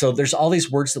 So there's all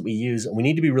these words that we use, and we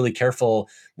need to be really careful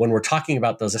when we're talking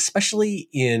about those, especially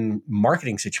in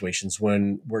marketing situations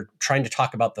when we're trying to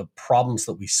talk about the problems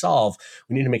that we solve.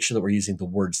 We need to make sure that we're using the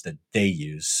words that they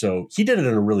use. So he did it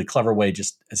in a really clever way,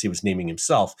 just as he was naming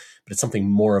himself, but it's something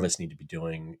more of us need to be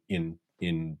doing in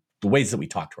the ways that we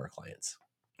talk to our clients.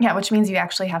 Yeah, which means you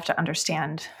actually have to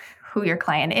understand who your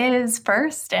client is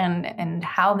first and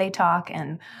how they talk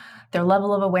and their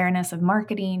level of awareness of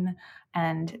marketing.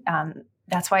 And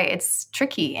that's why it's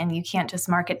tricky, and you can't just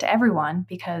market to everyone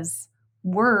because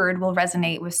word will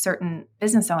resonate with certain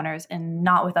business owners and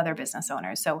not with other business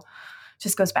owners. So it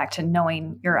just goes back to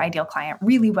knowing your ideal client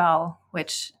really well,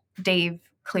 which Dave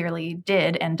clearly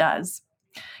did and does.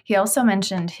 He also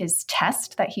mentioned his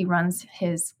test that he runs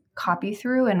his copy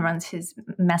through and runs his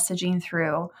messaging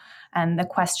through, and the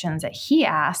questions that he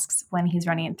asks when he's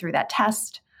running it through that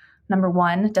test. Number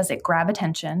 1, does it grab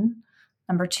attention?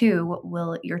 Number 2,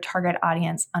 will your target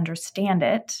audience understand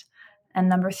it? And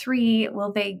number 3,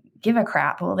 will they give a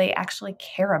crap? Will they actually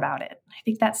care about it? I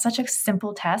think that's such a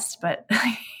simple test, but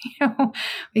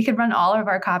we could run all of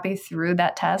our copy through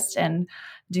that test and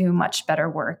do much better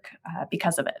work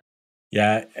because of it.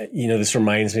 Yeah, this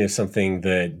reminds me of something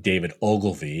that David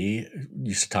Ogilvy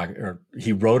used to talk, or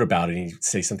he wrote about it. He'd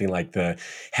say something like the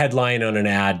headline on an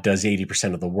ad does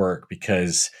 80% of the work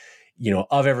because,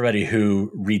 of everybody who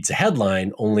reads a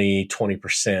headline, only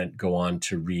 20% go on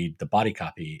to read the body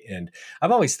copy. And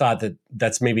I've always thought that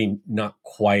that's maybe not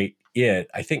quite it.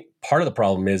 I think part of the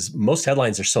problem is most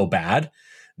headlines are so bad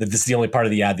that this is the only part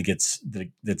of the ad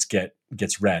that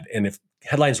gets read. And if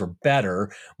headlines were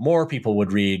better, more people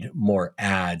would read more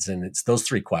ads. And it's those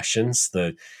three questions,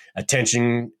 the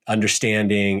attention,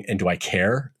 understanding, and do I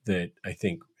care, that I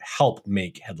think help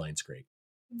make headlines great.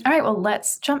 All right, well,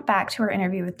 let's jump back to our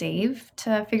interview with Dave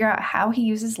to figure out how he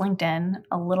uses LinkedIn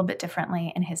a little bit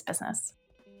differently in his business.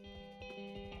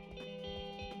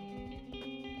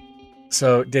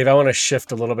 So, Dave, I want to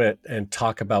shift a little bit and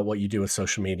talk about what you do with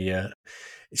social media.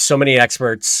 So many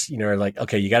experts, are like,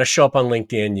 okay, you got to show up on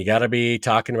LinkedIn. You got to be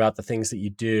talking about the things that you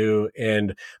do.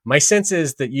 And my sense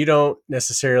is that you don't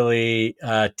necessarily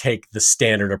take the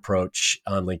standard approach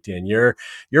on LinkedIn.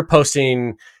 You're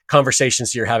posting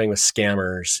conversations you're having with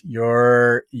scammers.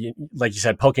 Like you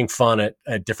said, poking fun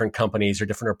at different companies or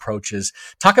different approaches.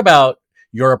 Talk about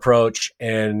your approach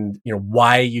and,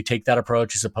 why you take that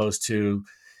approach as opposed to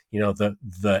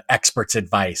the expert's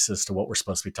advice as to what we're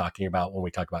supposed to be talking about when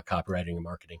we talk about copywriting and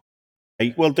marketing.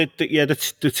 Well,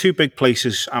 the two big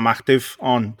places I'm active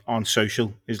on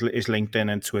social is LinkedIn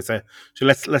and Twitter. So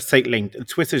let's take LinkedIn.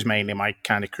 Twitter's mainly my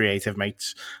kind of creative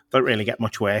mates. Don't really get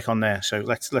much work on there, so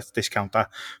let's discount that.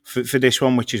 For this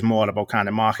one, which is more about kind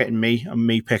of marketing me and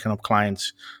me picking up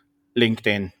clients,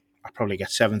 LinkedIn, I probably get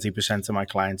 70% of my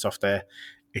clients off there.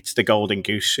 It's the golden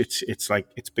goose. It's like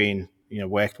it's been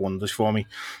worked wonders for me.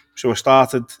 So I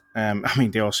started.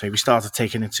 They all say we started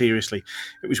taking it seriously.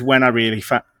 It was when I really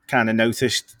kind of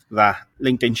noticed that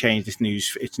LinkedIn changed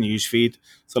its news feed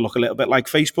to look a little bit like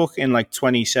Facebook in like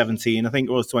 2017. I think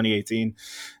it was 2018.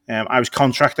 I was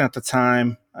contracting at the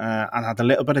time and had a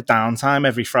little bit of downtime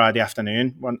every Friday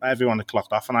afternoon when everyone had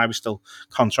clocked off, and I was still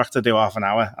contracted to do half an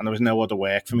hour, and there was no other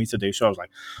work for me to do. So I was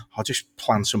like, I'll just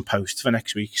plan some posts for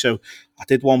next week. So I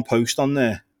did one post on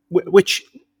there, which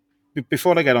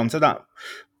before I get onto that,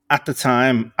 at the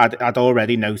time, I'd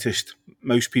already noticed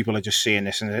most people are just seeing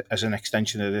this as an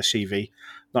extension of their CV,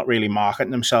 not really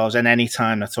marketing themselves. And any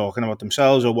time they're talking about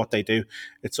themselves or what they do,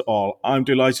 it's all, I'm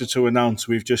delighted to announce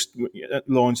we've just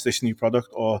launched this new product,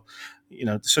 or,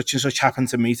 such and such happened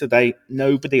to me today.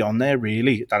 Nobody on there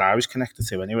really, that I was connected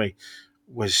to anyway,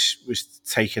 was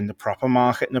taking the proper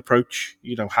marketing approach,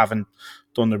 having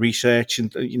done the research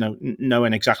and,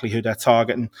 knowing exactly who they're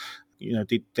targeting.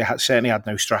 They certainly had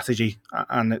no strategy,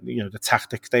 and the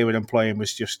tactics they were employing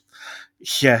was just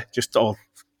all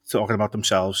talking about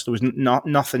themselves. There was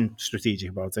nothing strategic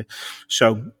about it.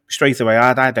 So straight away,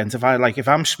 I'd identify, like, if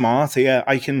I'm smart here,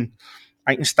 I can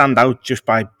stand out just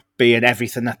by being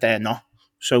everything that they're not.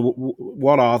 So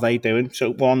what are they doing?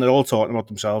 So one, they're all talking about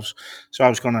themselves. So I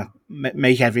was going to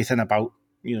make everything about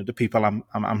the people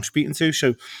I'm speaking to.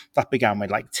 So that began with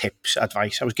like tips,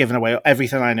 advice. I was giving away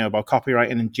everything I know about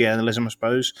copywriting and journalism, I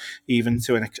suppose, even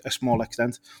to a small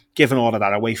extent, giving all of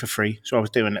that away for free. So I was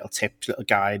doing little tips, little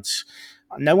guides.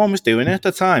 No one was doing it at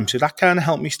the time, so that kind of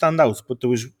helped me stand out. But there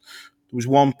was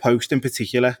one post in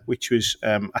particular, which was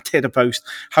I did a post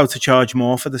how to charge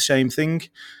more for the same thing.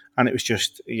 And it was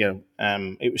just,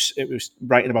 it was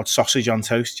writing about sausage on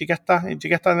toast. Did you get that? Did you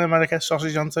get that in America?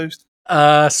 Sausage on toast?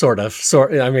 Sort of.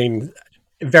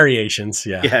 Variations.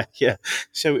 Yeah. Yeah.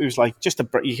 So it was like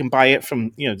you can buy it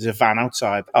from, there's a van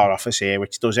outside our office here,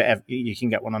 which does it. You can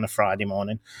get one on a Friday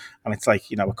morning, and it's like,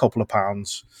 a couple of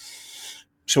pounds.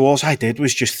 So all I did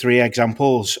was just 3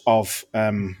 examples of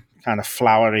kind of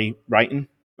flowery writing.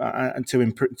 And to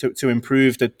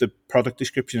improve the product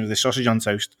description of the sausage on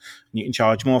toast, and you can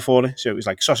charge more for it. So it was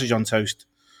like sausage on toast,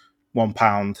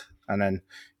 £1, and then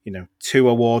 2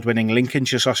 award-winning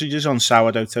Lincolnshire sausages on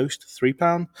sourdough toast,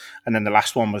 £3, and then the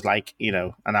last one was like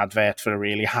an advert for a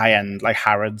really high-end like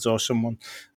Harrods or someone.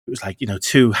 It was like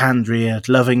 2 hand-reared,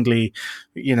 lovingly,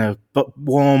 but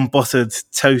warm buttered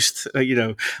toast,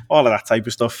 all of that type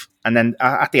of stuff. And then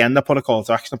at the end, I put a call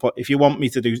to action. I put, if you want me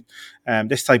to do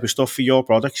this type of stuff for your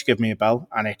products, give me a bell.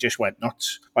 And it just went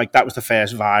nuts. Like, that was the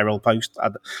first viral post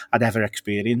I'd ever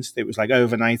experienced. It was like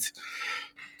overnight,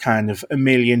 kind of 1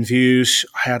 million views.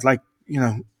 I had like,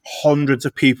 hundreds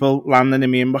of people landing in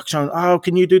my inbox on, oh,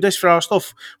 can you do this for our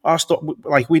stuff? Our stuff,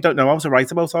 like, we don't know how to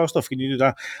write about our stuff. Can you do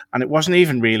that? And it wasn't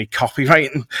even really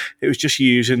copywriting. It was just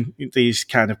using these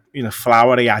kind of,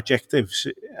 flowery adjectives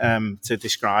to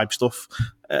describe stuff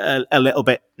a little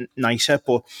bit nicer.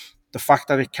 But the fact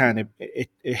that it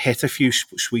hit a few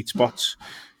sweet spots,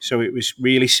 So it was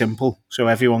really simple. So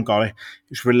everyone got it.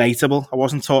 It was relatable. I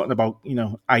wasn't talking about,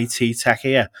 IT tech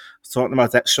here. I was talking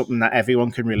about something that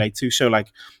everyone can relate to. So like,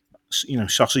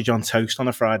 sausage on toast on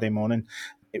a Friday morning.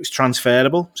 It was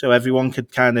transferable. So everyone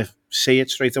could kind of see it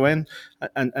straight away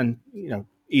and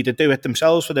either do it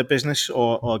themselves for their business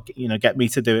or get me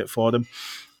to do it for them.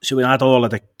 So we had all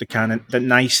of the kind of the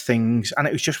nice things, and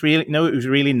it was just really, it was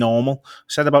really normal. I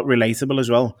said about relatable as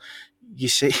well. You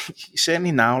see,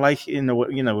 certainly now, like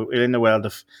we're in the world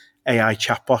of AI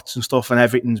chatbots and stuff, and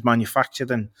everything's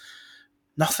manufactured, and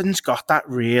nothing's got that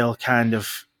real kind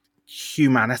of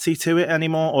humanity to it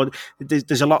anymore, or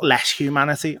there's a lot less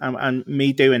humanity. And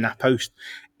me doing that post,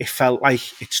 it felt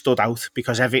like it stood out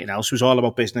because everything else was all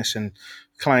about business and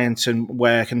clients and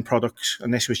work and products,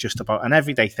 and this was just about an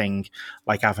everyday thing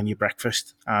like having your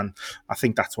breakfast. And I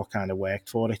think that's what kind of worked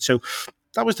for it. So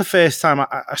that was the first time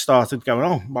I started going,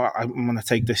 oh, well, I'm going to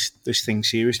take this thing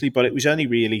seriously. But it was only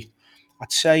really,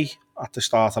 I'd say, at the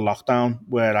start of lockdown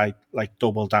where I like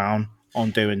doubled down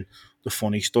on doing the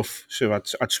funny stuff. So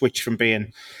I'd switch from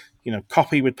being,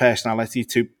 copy with personality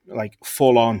to like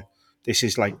full on. This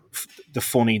is like the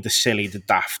funny, the silly, the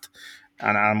daft.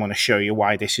 And I'm going to show you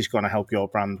why this is going to help your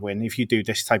brand win. If you do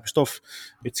this type of stuff,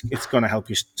 it's going to help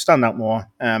you stand out more,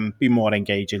 be more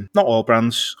engaging. Not all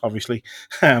brands, obviously,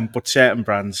 but certain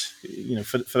brands,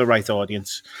 for the right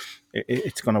audience,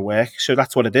 it's going to work. So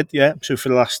that's what I did, yeah. So for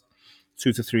the last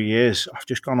 2 to 3 years, I've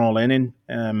just gone all in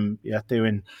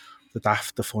doing the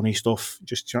daft, the funny stuff,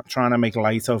 just trying to make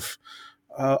light of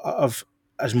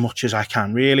as much as I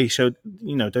can, really. So,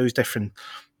 those different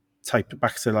type,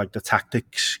 back to like the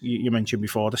tactics you mentioned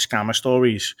before, the scammer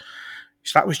stories.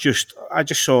 So that was I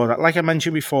just saw that, like I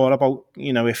mentioned before, about,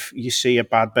 if you see a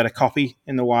bad bit of copy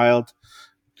in the wild,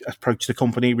 approach the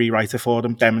company, rewrite it for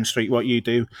them, demonstrate what you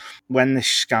do. When this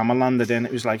scammer landed in,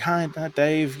 it was like, hi,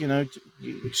 Dave,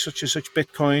 such and such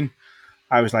Bitcoin.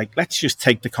 I was like, let's just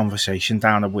take the conversation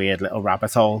down a weird little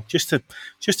rabbit hole, just to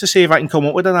see if I can come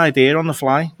up with an idea on the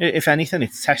fly. If anything,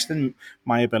 it's testing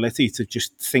my ability to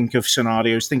just think of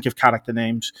scenarios, think of character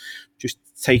names, just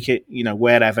take it,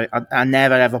 wherever. I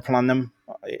never ever plan them.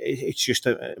 It's just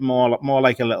more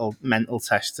like a little mental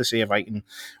test to see if I can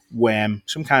worm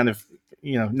some kind of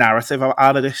narrative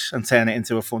out of this and turn it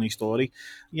into a funny story.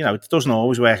 It doesn't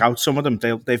always work out. Some of them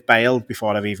they've bailed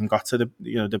before I've even got to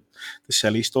the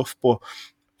silly stuff. But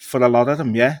for a lot of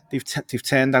them, yeah, they've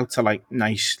turned out to like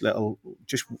nice little,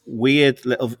 just weird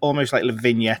little, almost like little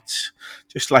vignettes,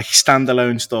 just like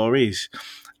standalone stories.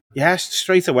 Yeah,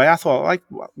 straight away I thought, like,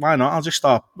 why not? I'll just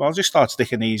start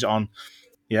sticking these on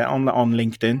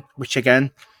LinkedIn, which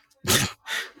again.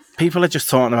 People are just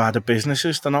talking about the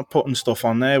businesses. They're not putting stuff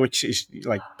on there, which is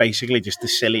like basically just the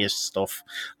silliest stuff.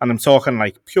 And I'm talking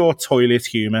like pure toilet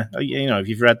humor. If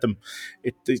you've read them,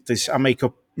 I make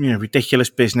up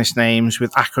ridiculous business names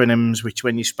with acronyms, which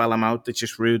when you spell them out, they're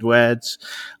just rude words.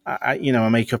 I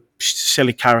make up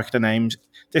silly character names.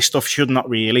 This stuff should not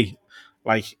really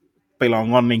like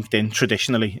belong on LinkedIn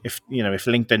traditionally. If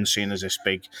LinkedIn's seen as this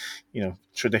big,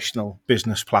 traditional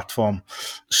business platform.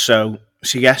 So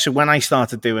when I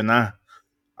started doing that,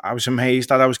 I was amazed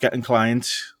that I was getting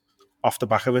clients off the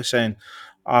back of it saying,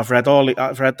 I've read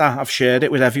that, I've shared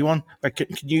it with everyone. Like,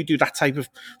 can you do that type of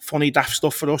funny, daft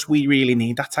stuff for us? We really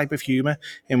need that type of humour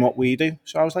in what we do.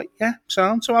 So I was like, yeah,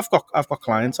 sound. So I've got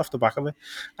clients off the back of it.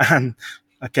 And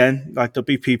again, like, there'll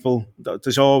be people,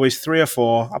 there's always 3 or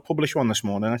 4. I published one this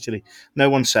morning, actually.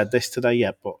 No one said this today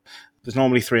yet, but there's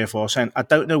normally 3 or 4 saying, I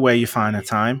don't know where you find the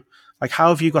time. Like, how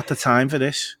have you got the time for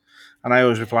this? And I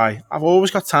always reply, I've always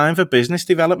got time for business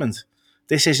development.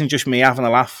 This isn't just me having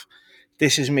a laugh.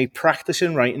 This is me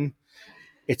practicing writing.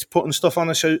 It's putting stuff on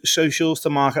the socials to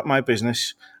market my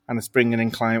business, and it's bringing in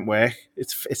client work.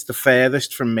 It's the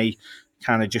furthest from me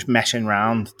kind of just messing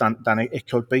around than it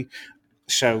could be.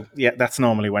 So, yeah, that's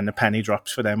normally when the penny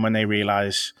drops for them, when they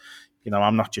realise,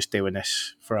 I'm not just doing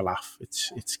this for a laugh.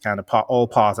 It's kind of all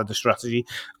part of the strategy,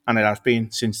 and it has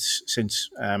been since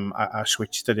I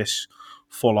switched to this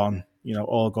full-on,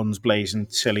 all guns blazing,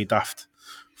 silly, daft,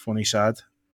 funny side.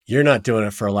 You're not doing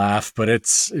it for a laugh, but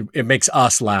it makes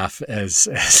us laugh as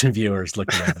viewers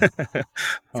looking at it.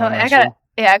 So I got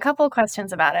a couple of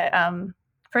questions about it.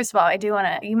 First of all, I do want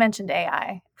to, you mentioned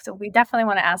AI. So we definitely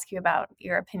want to ask you about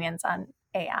your opinions on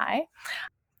AI.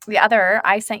 The other,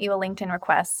 I sent you a LinkedIn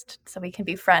request so we can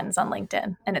be friends on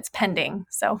LinkedIn, and it's pending.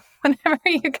 So whenever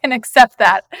you can accept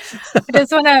that, I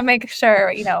just want to make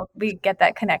sure, we get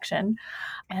that connection.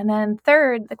 And then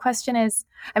third, the question is,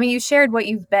 you shared what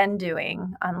you've been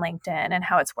doing on LinkedIn and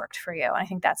how it's worked for you. And I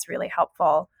think that's really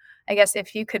helpful. I guess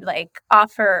if you could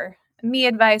offer me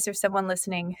advice or someone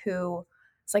listening who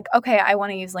It's like, okay, I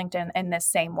want to use LinkedIn in this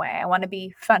same way. I want to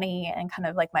be funny and kind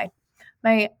of like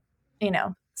my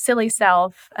silly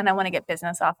self, and I want to get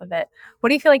business off of it. What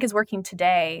do you feel like is working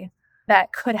today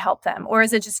that could help them? Or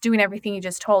is it just doing everything you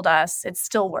just told us? It's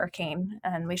still working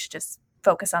and we should just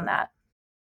focus on that.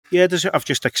 Yeah, I've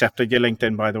just accepted your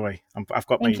LinkedIn, by the way. I've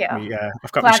got Thank you.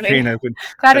 I've got my screen open.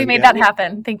 Glad we made that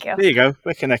happen. Thank you. There you go.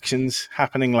 The connections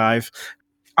happening live.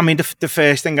 I mean, the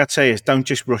first thing I'd say is don't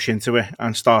just rush into it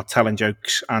and start telling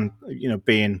jokes and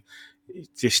being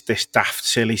just this daft,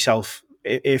 silly self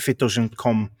if it doesn't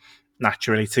come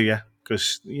naturally to you,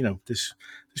 because there's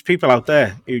people out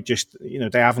there who just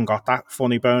they haven't got that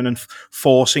funny bone, and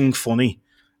forcing funny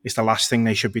is the last thing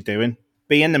they should be doing.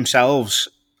 Being themselves,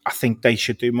 I think they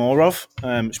should do more of,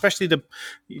 especially the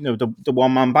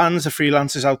one man bands, the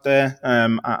freelancers out there,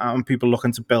 and people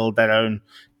looking to build their own.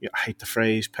 I hate the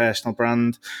phrase personal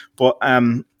brand, but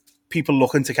people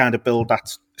looking to kind of build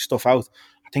that stuff out.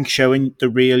 I think showing the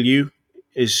real you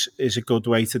is a good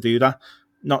way to do that.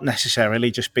 Not necessarily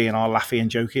just being all laughy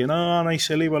and jokey and nice,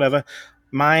 silly, whatever.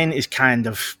 Mine is kind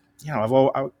of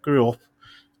I grew up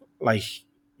like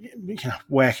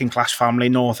working class family,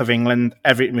 north of England.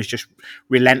 Everything was just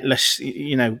relentless,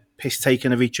 piss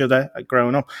taking of each other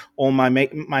growing up. All my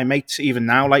mates, even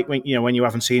now, like when you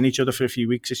haven't seen each other for a few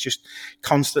weeks, it's just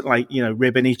constant,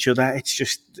 ribbing each other. It's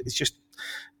just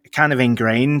kind of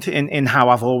ingrained in how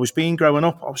I've always been growing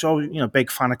up. I was always,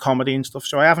 big fan of comedy and stuff.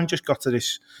 So I haven't just got to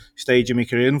this stage in my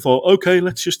career and thought, okay,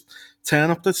 let's just turn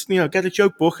up this, get a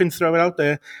joke book and throw it out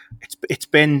there. It's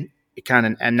been kind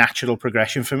of a natural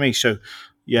progression for me. So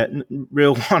yeah,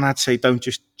 real one, I'd say don't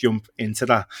just jump into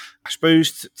that. I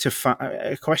suppose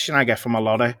a question I get from a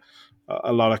lot of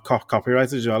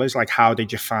copywriters as well is like, how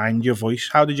did you find your voice?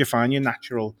 How did you find your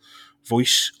natural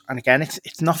voice? And again,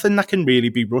 it's nothing that can really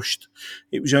be rushed.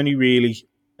 It was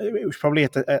probably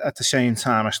at the same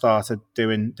time I started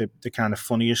doing the kind of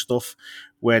funnier stuff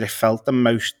where it felt the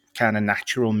most kind of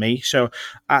natural me. So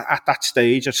at that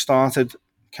stage, I started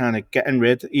kind of getting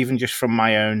rid, even just from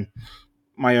my own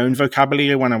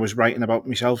vocabulary when I was writing about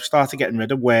myself, started getting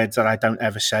rid of words that I don't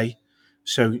ever say.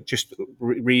 So just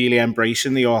really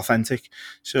embracing the authentic.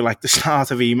 So like the start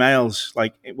of emails,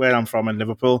 like where I'm from in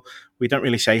Liverpool, we don't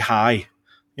really say hi.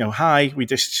 Hi,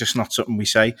 it's just not something we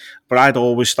say. But I'd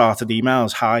always started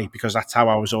emails hi because that's how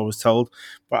I was always told.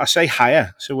 But I say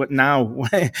hiya. So now,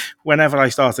 whenever I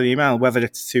start an email, whether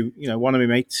it's to one of my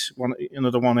mates,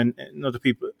 another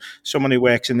people, someone who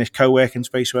works in this co-working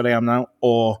space where I am now,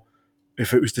 or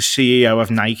if it was the CEO of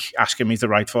Nike asking me to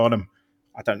write for him,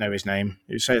 I don't know his name.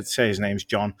 He would say his name's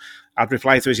John. I'd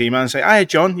reply to his email and say, "Hi,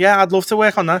 John. Yeah, I'd love to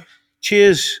work on that.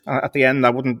 Cheers." At the end,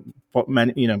 I wouldn't put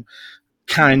many,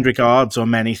 kind regards or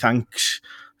many thanks.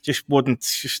 Just wouldn't.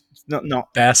 Just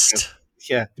not best.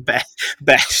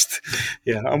 Best.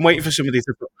 Yeah, I'm waiting for somebody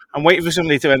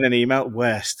to end an email.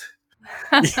 Worst.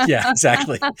 Yeah,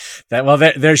 exactly.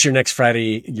 There's your next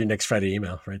Friday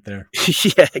email right there.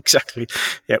 Yeah, exactly.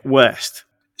 Yeah, worst.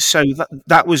 So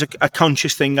that was a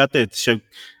conscious thing I did. So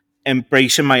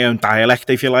embracing my own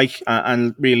dialect, if you like,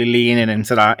 and really leaning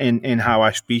into that in how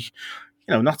I speak.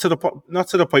 Not to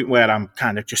the point where I'm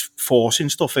kind of just forcing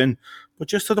stuff in, but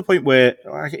just to the point where,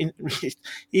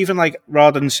 even like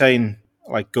rather than saying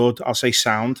like good, I'll say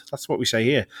sound. That's what we say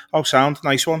here. Oh, sound,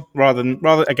 nice one. Rather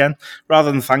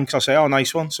than thanks, I'll say, oh,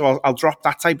 nice one. So I'll drop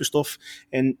that type of stuff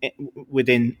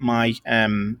within my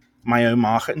my own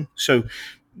marketing. So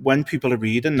when people are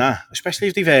reading that, especially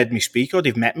if they've heard me speak or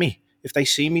they've met me, if they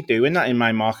see me doing that in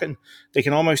my marketing, they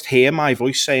can almost hear my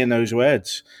voice saying those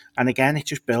words. And again, it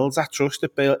just builds that trust.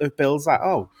 It builds that,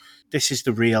 oh, this is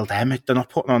the real them. They're not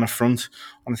putting on a front.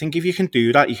 And I think if you can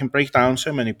do that, you can break down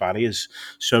so many barriers.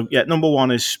 So yeah, number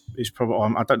one is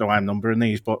probably, I don't know why I'm numbering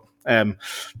these, but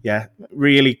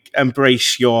really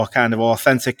embrace your kind of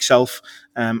authentic self.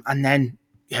 And then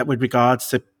with regards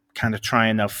to kind of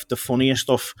trying the funnier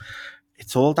stuff,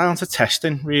 it's all down to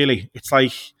testing, really. It's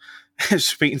like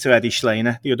speaking to Eddie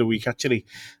Schlainer the other week, actually,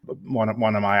 one of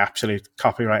my absolute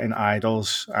copywriting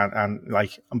idols, and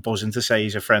like I'm buzzing to say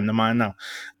he's a friend of mine now.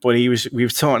 But we were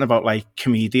talking about like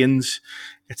comedians.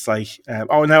 It's like,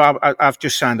 I've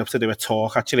just signed up to do a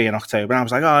talk actually in October. And I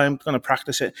was like, I'm going to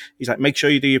practice it. He's like, make sure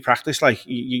you do your practice. Like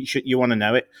you want to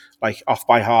know it like off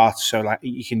by heart. So like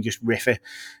you can just riff it.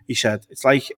 He said, it's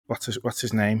like, what's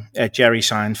his name? Jerry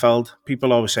Seinfeld.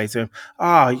 People always say to him,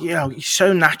 he's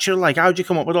so natural. Like, how'd you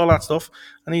come up with all that stuff?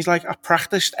 And he's like, I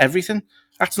practiced everything.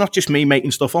 That's not just me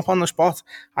making stuff up on the spot.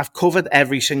 I've covered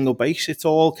every single base. It's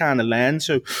all kind of learned.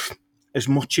 So as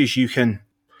much as you can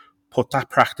put that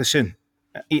practice in,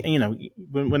 You know,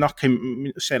 we're not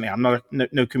certainly. I'm not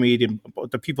no comedian,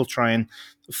 but the people trying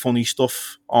funny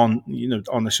stuff on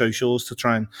on the socials to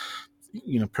try and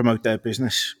promote their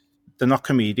business. They're not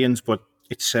comedians, but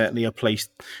it's certainly a place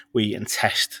where you can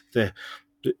test the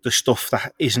stuff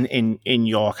that isn't in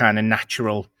your kind of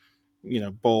natural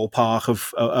ballpark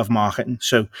of marketing.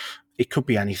 So it could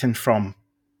be anything from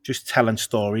just telling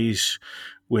stories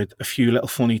with a few little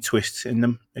funny twists in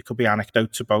them. It could be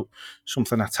anecdotes about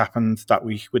something that's happened that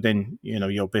week within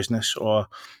your business, or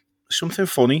something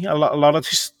funny. A lot of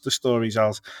the stories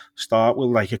I'll start with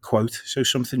like a quote, so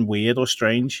something weird or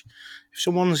strange.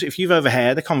 If you've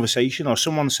overheard a conversation or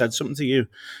someone said something to you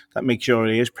that makes your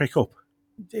ears prick up,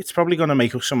 it's probably going to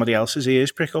make somebody else's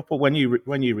ears prick up. But when you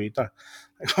read that,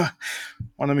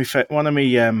 one of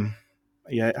me,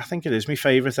 yeah, I think it is my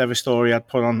favourite ever story I'd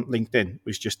put on LinkedIn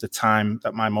was just the time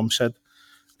that my mum said,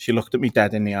 she looked at me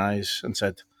dead in the eyes and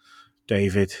said,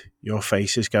 "David, your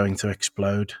face is going to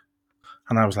explode."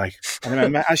 And I was like,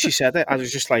 and as she said it, I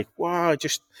was just like, wow,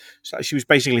 she was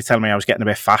basically telling me I was getting a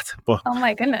bit fat, but oh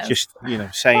my goodness, just,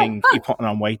 saying you're putting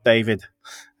on weight, David,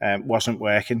 wasn't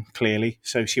working clearly.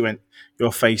 So she went,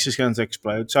 your face is going to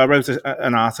explode. So I wrote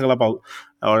an article about,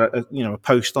 or a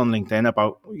post on LinkedIn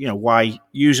about, why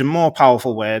using more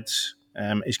powerful words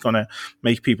is going to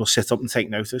make people sit up and take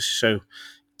notice. So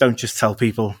don't just tell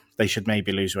people they should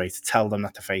maybe lose weight. Tell them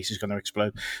that the face is going to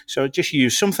explode. So just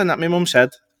use something that my mum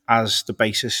said as the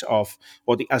basis of,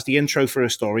 or as the intro for a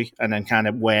story, and then kind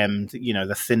of wormed,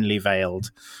 the thinly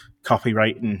veiled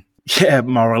copywriting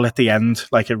moral at the end,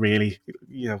 like a really,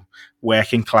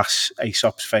 working class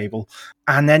Aesop's fable.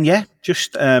 And then,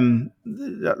 just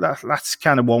that's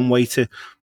kind of one way to,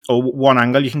 or one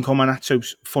angle you can come in at. So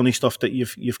funny stuff that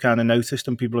you've kind of noticed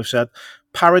and people have said.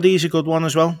 Parody is a good one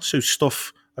as well. So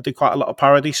stuff, I do quite a lot of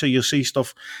parody, so you'll see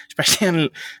stuff, especially on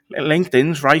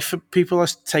LinkedIn's right for people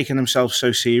that's taking themselves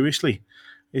so seriously.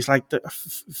 It's like,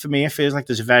 for me, it feels like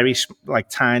there's a very like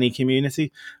tiny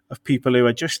community of people who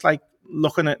are just like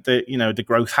looking at the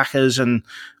growth hackers and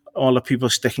all the people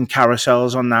sticking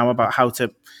carousels on now about how to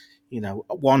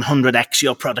 100x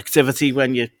your productivity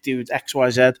when you do X, Y,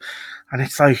 Z. And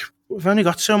it's like, we've only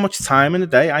got so much time in a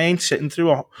day. I ain't sitting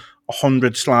through a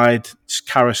 100 slide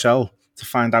carousel to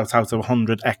find out how to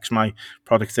 100x my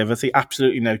productivity.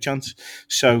 Absolutely no chance.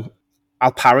 So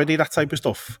I'll parody that type of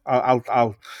stuff.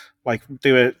 I'll like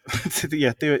do it,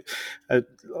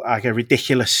 like a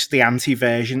ridiculous, the anti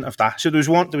version of that. So there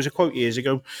was a quote years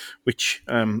ago, which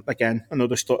again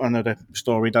another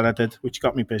story that I did, which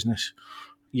got me business.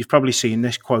 You've probably seen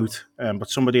this quote,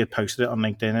 but somebody had posted it on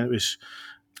LinkedIn, and it was,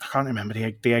 I can't remember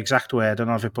the exact wording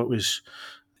of it, but it was,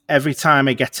 every time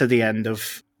I get to the end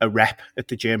of a rep at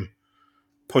the gym,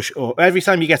 or every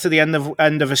time you get to the end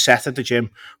of a set at the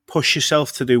gym, push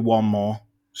yourself to do one more.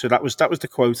 So that was the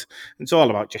quote. It's all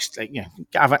about just like,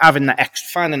 having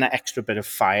finding that extra bit of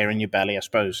fire in your belly, I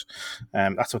suppose.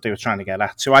 That's what they were trying to get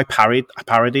at. So I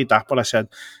parodied that, but I said,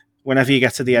 whenever you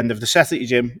get to the end of the set at your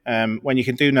gym, when you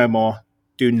can do no more,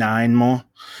 do 9 more.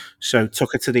 So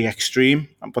took it to the extreme,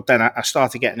 but then I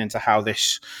started getting into how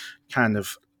this kind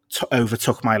of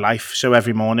overtook my life. So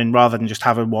every morning, rather than just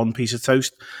having one piece of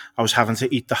toast, I was having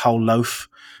to eat the whole loaf.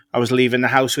 I was leaving the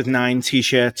house with 9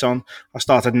 t-shirts on. I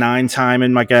started 9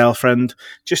 timing my girlfriend.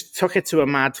 Just took it to a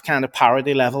mad kind of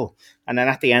parody level. And then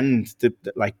at the end,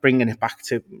 like bringing it back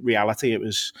to reality, it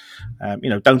was,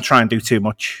 don't try and do too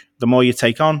much. The more you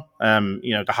take on,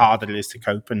 the harder it is to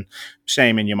cope. And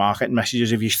same in your marketing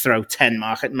messages. If you throw 10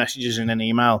 marketing messages in an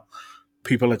email,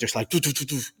 people are just like,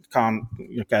 can't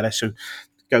get it. So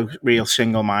go real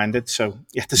single-minded. So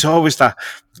yeah, there's always that.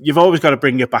 You've always got to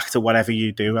bring it back to whatever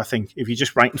you do. I think if you're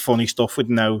just writing funny stuff with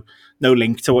no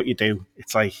link to what you do,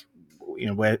 it's like,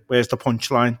 where's the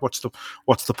punchline? What's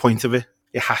the point of it?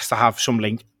 It has to have some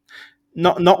link.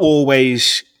 Not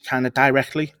always kind of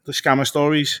directly. The scammer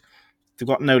stories, they've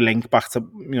got no link back to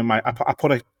I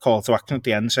put a call to action at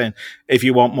the end saying, if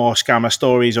you want more scammer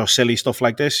stories or silly stuff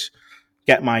like this,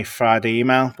 get my Friday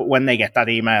email. But when they get that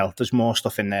email, there's more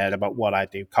stuff in there about what I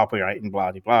do, copywriting,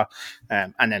 blah, blah, blah.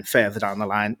 And then further down the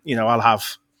line, I'll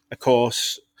have a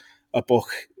course, a book,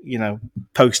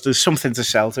 posters, something to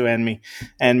sell to earn me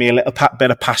a little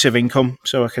bit of passive income.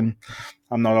 So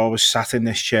I'm not always sat in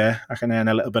this chair. I can earn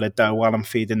a little bit of dough while I'm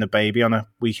feeding the baby on a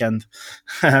weekend.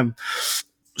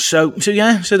 So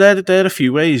there are a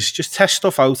few ways. Just test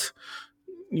stuff out.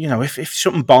 If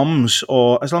something bombs,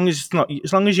 or as long as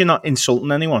you're not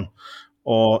insulting anyone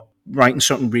or writing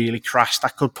something really crass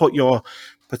that could put your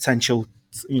potential,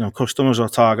 customers or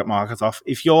target market off.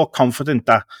 If you're confident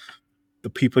that the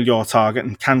people you're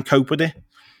targeting can cope with it,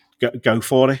 go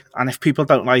for it. And if people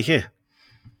don't like it,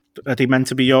 Are they meant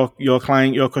to be your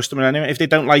client, your customer anyway? If they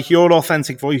don't like your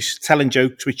authentic voice telling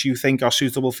jokes which you think are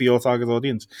suitable for your target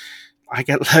audience, I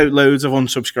get loads of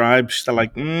unsubscribes. They're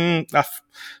like, that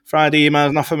Friday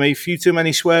email's not for me. Few too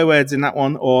many swear words in that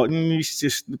one, or it's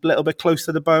just a little bit close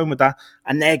to the bone with that.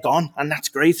 And they're gone. And that's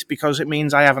great because it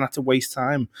means I haven't had to waste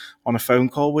time on a phone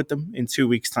call with them in 2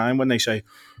 weeks' time when they say,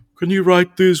 can you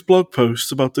write these blog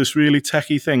posts about this really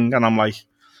techie thing? And I'm like,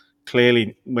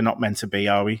 clearly we're not meant to be,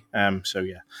 are we? So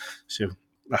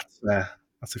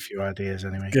that's a few ideas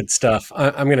anyway. Good stuff.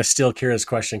 I'm going to steal Kira's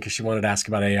question because she wanted to ask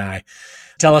about AI.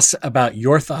 Tell us about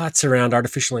your thoughts around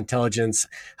artificial intelligence,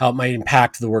 how it might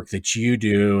impact the work that you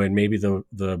do and maybe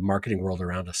the marketing world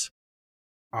around us.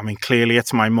 I mean, clearly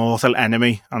it's my mortal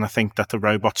enemy, and I think that the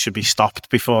robots should be stopped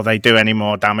before they do any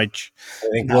more damage. I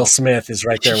think Will Smith is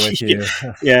right there with you.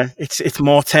 Yeah, it's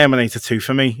more Terminator 2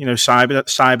 for me.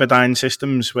 Cyberdyne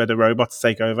systems where the robots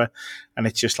take over, and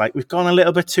it's just like, we've gone a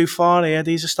little bit too far here.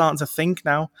 These are starting to think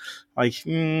now, like,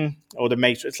 or the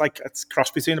Matrix. It's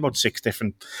crossed between about 6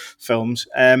 different films.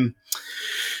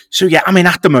 So yeah, I mean,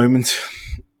 at the moment,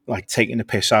 like taking the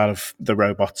piss out of the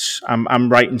robots. I'm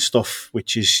writing stuff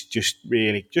which is just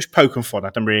really just poking fun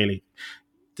at them. Really,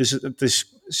 there's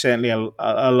certainly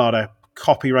a lot of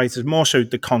copywriters, more so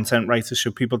the content writers,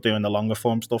 so people doing the longer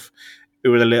form stuff,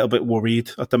 who are a little bit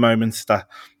worried at the moment that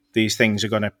these things are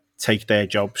going to take their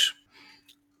jobs.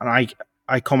 And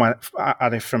I come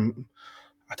at it from,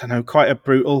 I don't know, quite a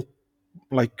brutal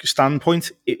like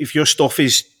standpoint. If your stuff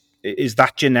is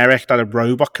that generic that a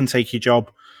robot can take your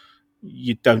job,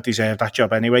 you don't deserve that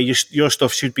job anyway. Your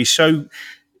stuff should be so,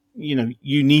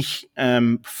 unique,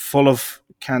 full of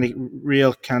kind of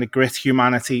real kind of grit,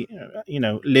 humanity,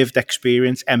 lived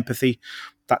experience, empathy,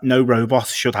 that no robot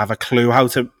should have a clue how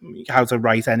to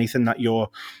write anything that you're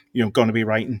going to be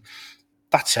writing.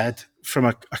 That said, from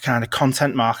a kind of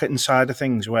content marketing side of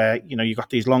things, where you got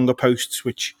these longer posts,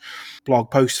 which blog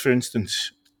posts, for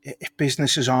instance, if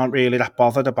businesses aren't really that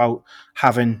bothered about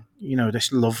having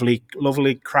this lovely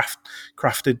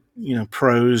crafted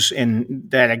prose in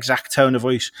their exact tone of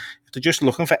voice, if they're just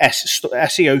looking for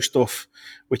SEO stuff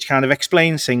which kind of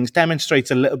explains things, demonstrates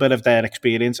a little bit of their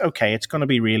experience, okay, it's going to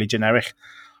be really generic.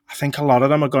 I think a lot of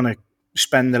them are going to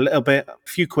spend a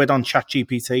few quid on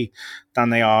ChatGPT than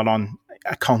they are on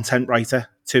a content writer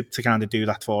to kind of do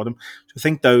that for them. So I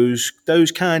think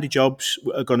those kind of jobs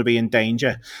are going to be in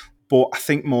danger. But I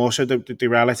think more so the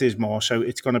reality is more so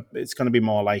it's gonna be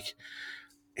more like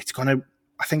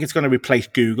I think it's gonna replace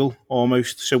Google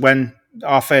almost. So when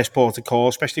our first port of call,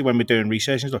 especially when we're doing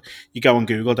research and stuff, you go on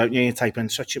Google, don't you? You type in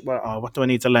what do I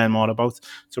need to learn more about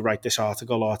to write this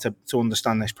article or to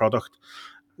understand this product.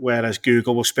 Whereas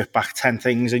Google will spit back 10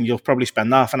 things, and you'll probably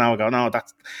spend half an hour going, "Oh,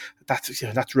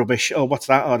 that's rubbish. Oh, what's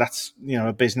that? Oh, that's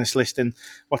a business listing.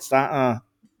 What's that?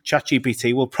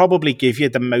 ChatGPT will probably give you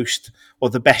the most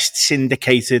or the best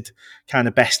syndicated kind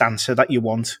of best answer that you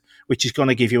want, which is going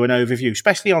to give you an overview,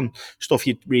 especially on stuff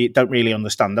you don't really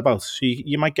understand about. So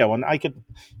you might go on. I could,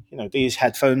 these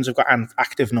headphones have got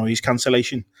active noise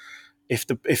cancellation. If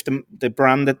the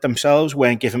brand themselves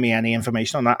weren't giving me any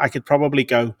information on that, I'd probably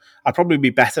be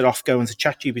better off going to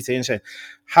ChatGPT and saying,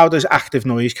 how does active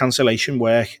noise cancellation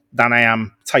work, than I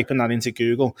am typing that into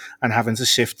Google and having to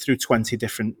sift through 20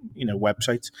 different,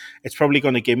 websites. It's probably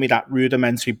going to give me that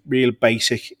rudimentary, real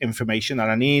basic information that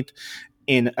I need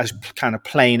in as kind of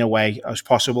plain a way as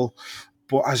possible.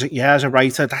 But as a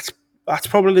writer, that's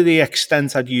probably the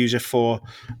extent I'd use it for,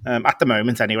 at the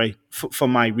moment anyway, for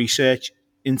my research.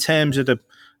 In terms of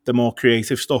the more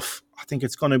creative stuff, I think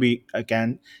it's going to be,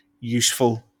 again,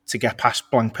 useful to get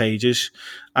past blank pages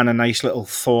and a nice little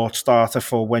thought starter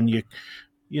for when you're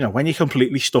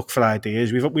completely stuck for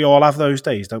ideas. We all have those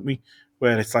days, don't we?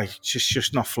 Where it's like, it's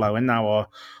just not flowing now, or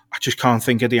I just can't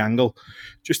think of the angle.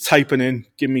 Just typing in,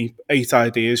 give me 8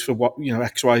 ideas for what,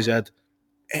 X, Y, Z.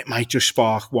 It might just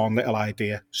spark one little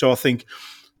idea. So I think,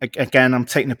 again, I'm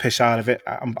taking a piss out of it.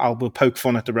 I will poke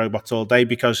fun at the robots all day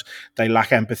because they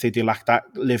lack empathy, they lack that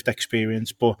lived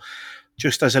experience. But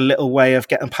just as a little way of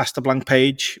getting past the blank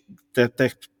page, they're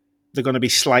going to be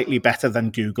slightly better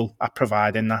than Google at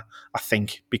providing that, I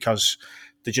think, because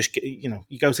they just,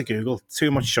 you go to Google, too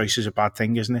much choice is a bad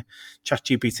thing, isn't it?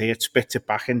 ChatGPT, it spits it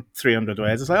back in 300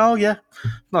 words. It's like, oh yeah,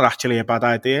 not actually a bad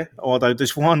idea. Although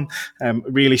there's one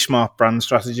really smart brand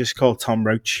strategist called Tom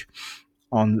Roach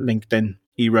on LinkedIn.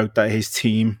 He wrote that his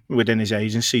team within his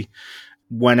agency,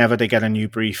 whenever they get a new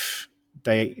brief,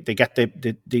 they get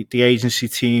the agency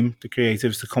team, the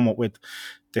creatives, to come up with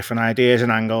different ideas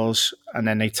and angles, and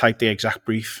then they type the exact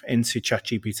brief into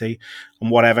ChatGPT,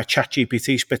 and whatever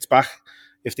ChatGPT spits back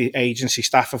if the agency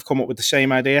staff have come up with the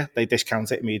same idea, they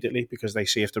discount it immediately because they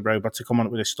see if the robots are coming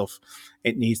up with this stuff,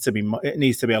 it needs to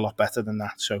be a lot better than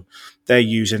that. So they're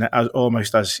using it as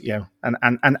almost as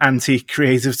an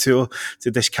anti-creative tool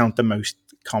to discount the most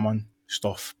common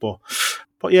stuff. But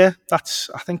yeah,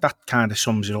 I think that kind of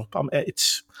sums it up.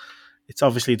 It's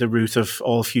obviously the root of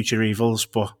all future evils,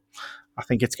 but I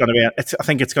think it's going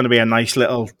to be a nice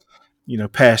little,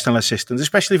 personal assistant,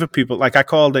 especially for people. Like I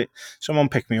called it, someone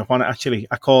picked me up on it actually.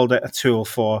 I called it a tool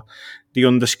for the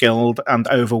underskilled and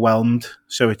overwhelmed.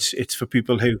 So it's for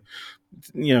people who,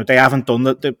 they haven't done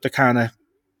the kind of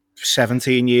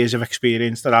 17 years of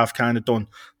experience that I've kind of done.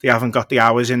 They haven't got the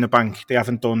hours in the bank. They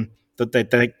haven't done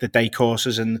the day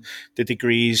courses and the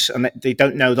degrees, and they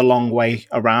don't know the long way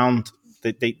around.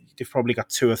 They've probably got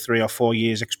 2 or 3 or 4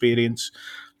 years experience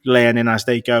learning as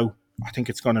they go. I think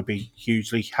it's going to be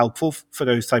hugely helpful for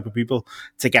those type of people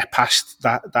to get past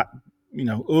that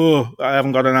I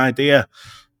haven't got an idea.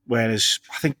 Whereas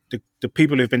I think the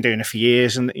people who've been doing it for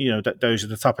years and, those at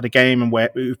the top of the game and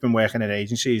who've been working at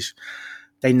agencies,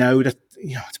 they know that,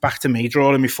 it's back to me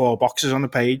drawing me 4 boxes on the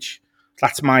page.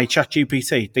 That's my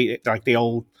ChatGPT, like the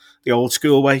old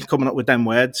school way, coming up with them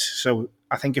words. So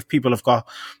I think if people have got,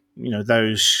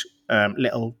 those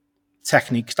little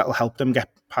techniques that will help them get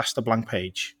past the blank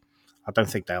page, I don't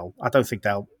think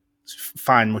they'll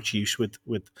find much use with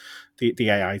the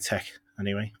AI tech.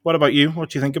 Anyway, what about you?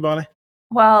 What do you think about it?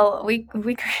 Well, we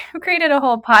created a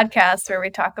whole podcast where we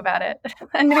talk about it,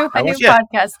 a new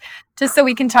podcast, just so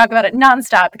we can talk about it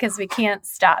nonstop because we can't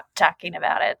stop talking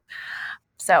about it.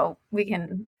 So we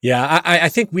can. Yeah, I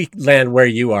think we land where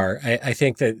you are. I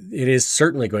think that it is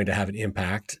certainly going to have an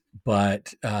impact,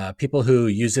 but people who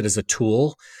use it as a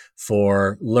tool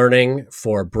for learning,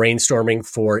 for brainstorming,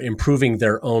 for improving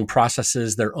their own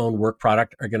processes, their own work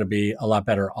product are going to be a lot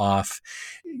better off.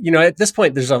 At this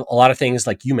point, there's a lot of things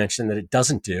like you mentioned that it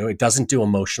doesn't do. It doesn't do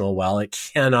emotional well. It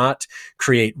cannot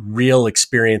create real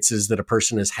experiences that a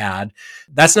person has had.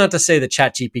 That's not to say that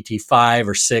ChatGPT 5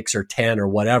 or 6 or 10 or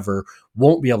whatever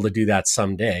won't be able to do that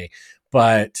someday.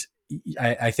 But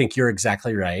I think you're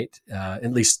exactly right.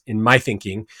 At least in my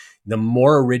thinking, the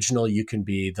more original you can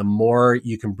be, the more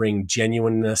you can bring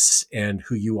genuineness and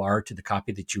who you are to the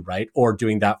copy that you write, or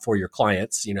doing that for your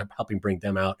clients, helping bring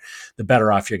them out, the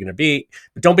better off you're going to be.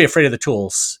 But don't be afraid of the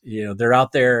tools. They're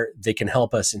out there. They can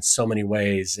help us in so many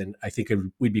ways. And I think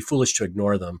we'd be foolish to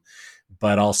ignore them.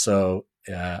 But also,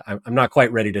 I'm not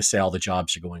quite ready to say all the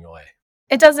jobs are going away.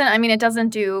 It doesn't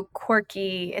do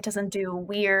quirky. It doesn't do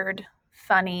weird,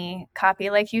 funny copy.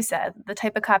 Like you said, the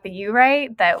type of copy you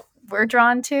write that we're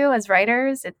drawn to as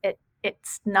writers,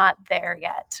 it's not there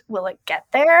yet. Will it get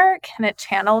there? Can it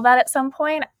channel that at some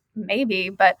point? Maybe.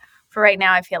 But for right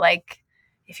now, I feel like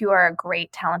if you are a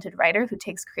great, talented writer who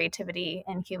takes creativity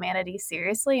and humanity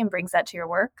seriously and brings that to your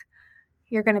work,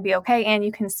 you're going to be okay. And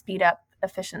you can speed up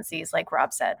efficiencies, like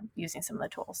Rob said, using some of the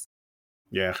tools.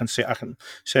 Yeah, I can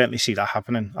certainly see that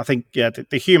happening. I think,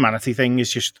 the humanity thing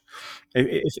is just,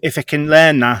 if it can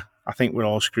learn that, I think we're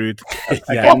all screwed.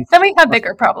 Again, then we have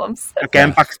bigger problems.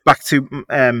 Again, back to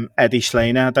Eddie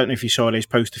Slainer. I don't know if you saw his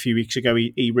post a few weeks ago.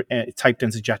 He typed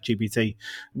into ChatGPT,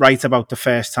 write about the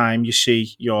first time you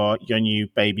see your new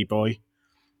baby boy.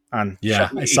 And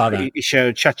I saw that. He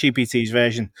showed ChatGPT's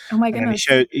version. Oh my goodness!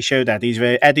 He showed Eddie's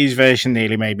version.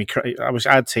 Nearly made me cry. I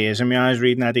had tears in my eyes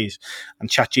reading Eddie's, and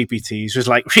ChatGPT's was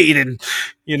like reading,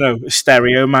 a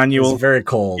stereo manual. It's very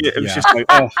cold. It was just like,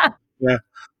 oh, yeah.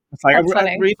 It's like I'm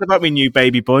reading about my new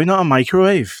baby boy, not a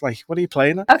microwave. Like, what are you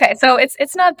playing at? Okay, so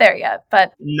it's not there yet,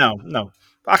 but no.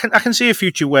 I can see a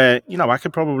future where I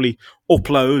could probably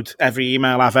upload every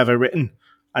email I've ever written,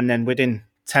 and then within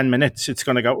 10 minutes, it's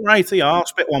going to go, right, I'll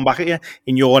spit one back at you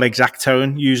in your exact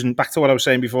tone, using back to what I was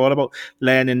saying before about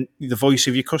learning the voice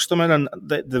of your customer and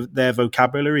their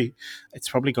vocabulary. It's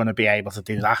probably going to be able to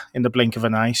do that in the blink of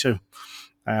an eye. So,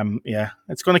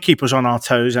 it's going to keep us on our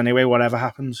toes anyway, whatever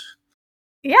happens.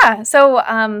 Yeah. So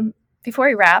before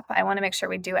we wrap, I want to make sure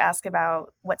we do ask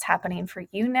about what's happening for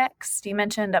you next. You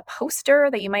mentioned a poster,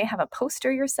 that you might have a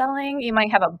poster you're selling. You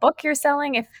might have a book you're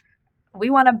selling. If we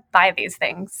want to buy these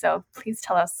things. So please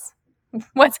tell us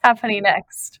what's happening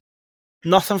next.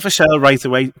 Nothing for sale right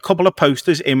away. A couple of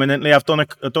posters imminently. I've done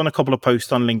a couple of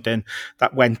posts on LinkedIn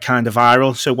that went kind of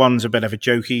viral. So one's a bit of a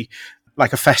jokey,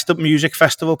 like a music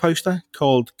festival poster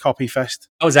called Copy Fest.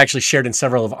 I was actually shared in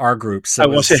several of our groups. So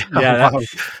was it? Yeah, wow.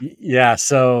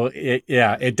 So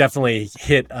it definitely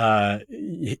hit. Resonated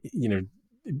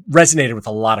with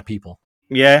a lot of people.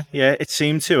 Yeah, it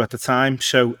seemed to at the time.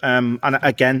 So, and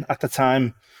again, at the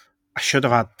time, I should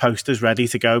have had posters ready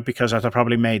to go because I'd have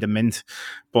probably made a mint.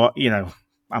 But,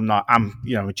 I'm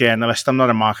a journalist. I'm not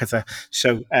a marketer.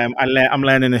 So I'm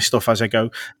learning this stuff as I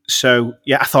go. So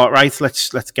yeah, I thought, right,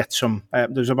 let's get some.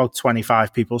 There's about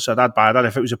 25 people, so I'd buy that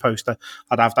if it was a poster.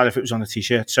 I'd have that if it was on a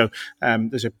t-shirt. So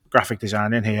there's a graphic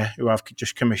designer in here who I've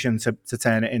just commissioned to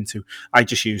turn it into. I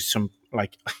just used some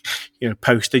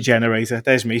poster generator.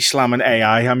 There's me slamming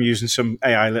AI. I'm using some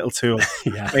AI little tool.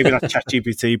 Yeah. Maybe not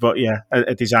ChatGPT, but yeah,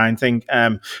 a design thing.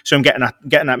 So I'm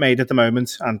getting that made at the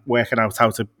moment and working out how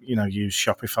to use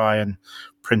Shopify and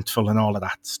Printful and all of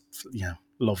that.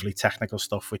 Lovely technical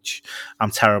stuff, which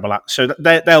I'm terrible at. So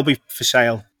they'll be for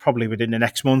sale probably within the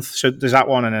next month. So there's that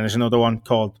one, and then there's another one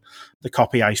called the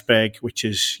Copy Iceberg, which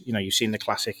is you've seen the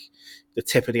classic, the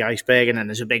tip of the iceberg, and then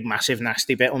there's a big, massive,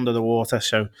 nasty bit under the water.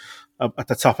 So at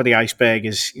the top of the iceberg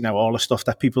is all the stuff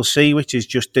that people see, which is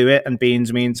just do it and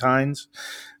beans mean signs.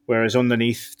 Whereas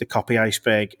underneath the Copy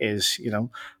Iceberg is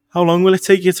how long will it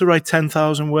take you to write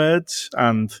 10,000 words,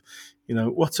 and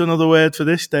what's another word for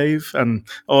this, Dave? And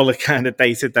all the kind of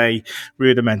day-to-day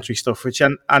rudimentary stuff, which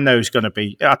I know is going to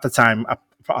be, at the time,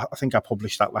 I think I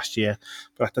published that last year,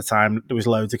 but at the time, there was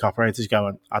loads of copywriters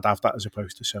going, I'd have that as a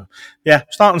poster. So, yeah,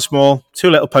 starting small, 2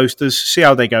 little posters, see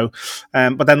how they go.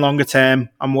 But then longer term,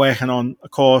 I'm working on a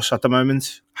course at the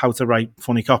moment, how to write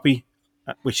funny copy,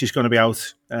 which is going to be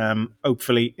out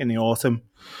hopefully in the autumn.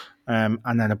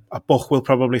 And then a book will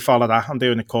probably follow that. I'm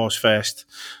doing the course first.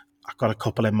 I've got a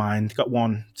couple in mind. Got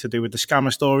one to do with the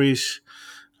scammer stories,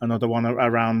 another one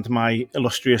around my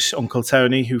illustrious Uncle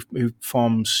Tony, who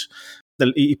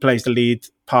he plays the lead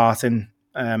part in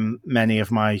many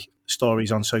of my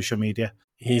stories on social media.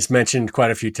 He's mentioned quite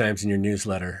a few times in your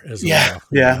newsletter as well.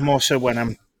 Yeah, more so when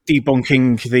I'm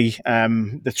debunking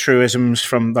the truisms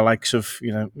from the likes of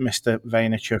Mr.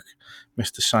 Vaynerchuk,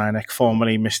 Mr. Sinek,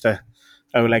 formerly Mr.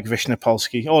 Oleg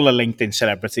Vishnopolsky, all the LinkedIn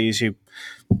celebrities who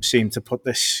seem to put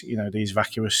these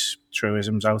vacuous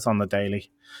truisms out on the daily.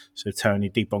 So Tony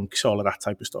debunks all of that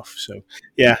type of stuff. So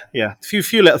yeah, a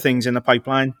few little things in the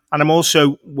pipeline, and I'm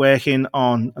also working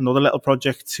on another little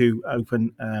project to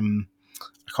open a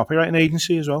copywriting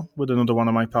agency as well with another one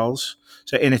of my pals.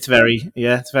 So in its very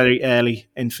early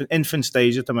infant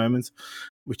stage at the moment,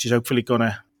 which is hopefully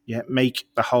gonna make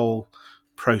the whole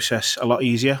process a lot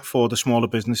easier for the smaller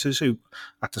businesses who,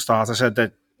 at the start, I said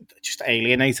they're just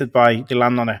alienated by they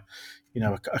land on a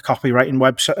copywriting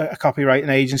website, a copywriting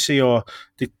agency, or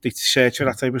they search for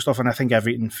that type of stuff. And I think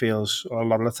everything feels, or a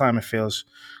lot of the time, it feels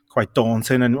quite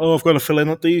daunting. And I've got to fill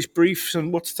in these briefs,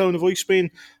 and what's the tone of voice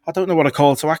being? I don't know what a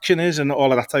call to action is, and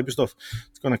all of that type of stuff.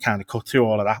 It's going to kind of cut through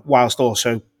all of that, whilst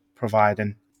also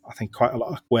providing, I think, quite a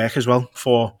lot of work as well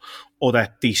for other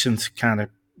decent kind of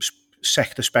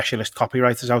sector specialist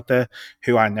copywriters out there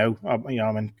who I know. I'm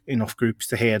in enough groups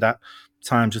to hear that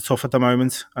times are tough at the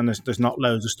moment, and there's not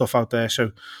loads of stuff out there.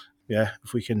 So yeah,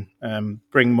 if we can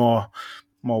bring more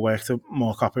work to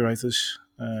more copywriters,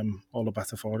 all the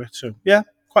better for it. So yeah,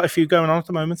 quite a few going on at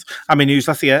the moment. I'm in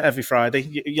newsletter every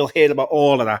Friday. You'll hear about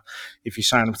all of that if you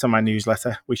sign up to my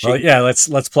newsletter.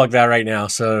 Let's plug that right now.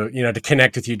 So to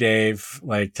connect with you, Dave,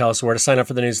 tell us where to sign up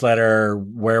for the newsletter,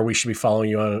 where we should be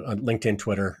following you on LinkedIn,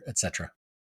 Twitter, etc.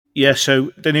 Yeah,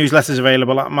 so the newsletter is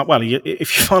available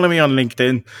if you follow me on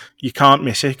LinkedIn, you can't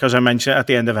miss it because I mention it at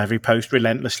the end of every post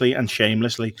relentlessly and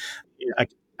shamelessly.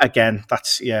 Again,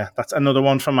 that's another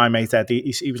one from my mate Ed.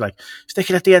 He was like, stick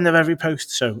it at the end of every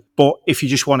post. So, but if you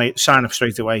just want to sign up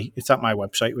straight away, it's at my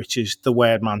website, which is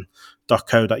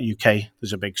thewordman.co.uk.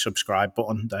 There's a big subscribe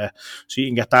button there, so you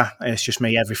can get that. It's just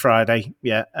me every Friday.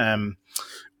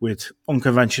 With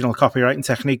unconventional copywriting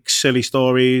techniques, silly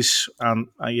stories, and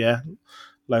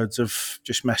loads of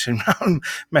just messing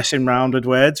around with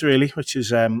words, really, which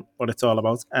is what it's all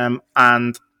about. And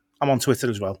I'm on Twitter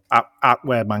as well, at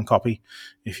WordmanCopy,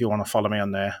 if you want to follow me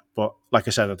on there. But like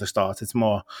I said at the start, it's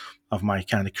more of my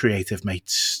kind of creative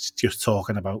mates just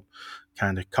talking about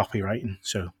kind of copywriting.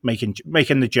 So making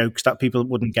the jokes that people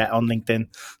wouldn't get on LinkedIn.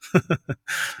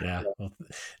 Yeah. Well,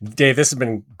 Dave, this has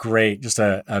been great. Just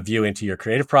a view into your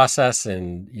creative process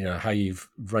and, how you've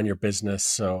run your business.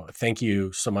 So thank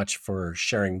you so much for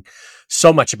sharing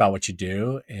so much about what you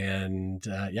do. And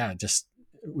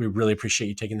we really appreciate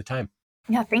you taking the time.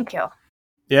 Yeah. Thank you.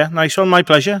 Yeah. Nice one. My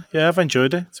pleasure. Yeah. I've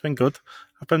enjoyed it. It's been good.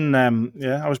 I've been,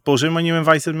 I was buzzing when you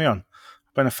invited me on.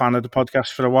 I've been a fan of the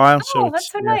podcast for a while. Oh,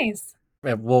 that's so nice.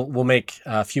 Yeah, we'll make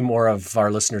a few more of our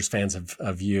listeners fans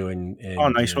of you and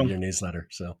nice your newsletter.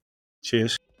 So,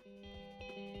 cheers.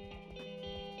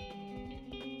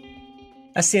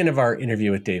 That's the end of our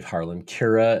interview with Dave Harland.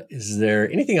 Kira, is there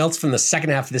anything else from the second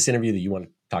half of this interview that you want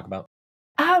to talk about?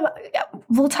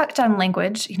 We'll touch on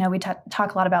language. We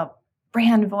talk a lot about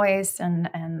brand voice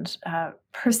and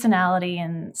personality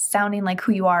and sounding like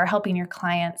who you are, helping your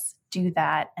clients do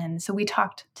that. And so we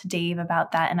talked to Dave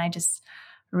about that, and I just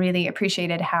really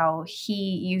appreciated how he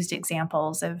used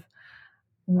examples of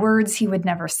words he would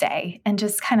never say, and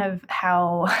just kind of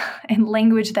how in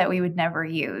language that we would never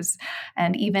use,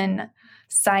 and even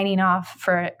signing off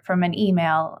from an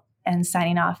email and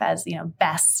signing off as,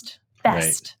 best.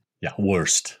 Right. Yeah,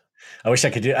 worst. I wish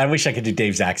I could do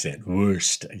Dave's accent.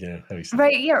 Worst.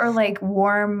 Right. Yeah. Or like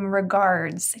warm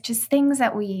regards, just things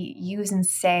that we use and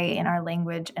say in our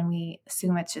language and we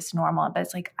assume it's just normal. But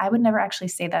it's like, I would never actually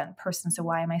say that in person. So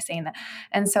why am I saying that?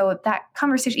 And so that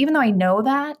conversation, even though I know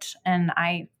that and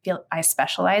I feel I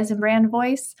specialize in brand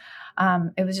voice,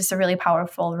 it was just a really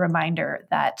powerful reminder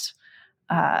that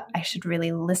I should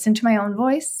really listen to my own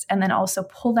voice and then also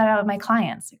pull that out of my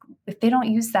clients. If they don't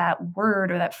use that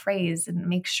word or that phrase, and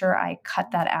make sure I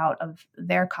cut that out of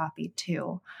their copy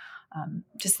too.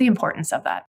 Just the importance of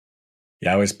that.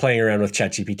 Yeah, I was playing around with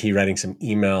ChatGPT, writing some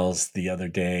emails the other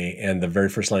day, and the very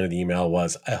first line of the email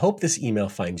was, "I hope this email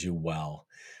finds you well,"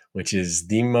 which is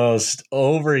the most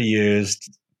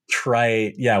overused.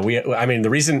 The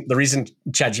reason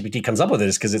ChatGPT comes up with it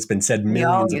is because it's been said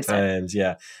millions of times.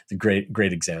 Yeah, it's a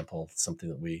great example. Something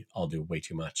that we all do way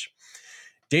too much.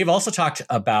 Dave also talked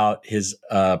about his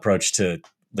approach to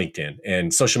LinkedIn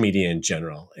and social media in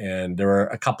general, and there are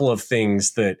a couple of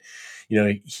things that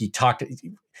he talked.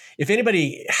 If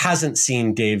anybody hasn't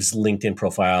seen Dave's LinkedIn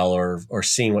profile or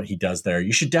seen what he does there,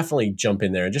 you should definitely jump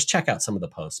in there and just check out some of the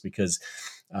posts, because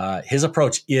his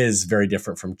approach is very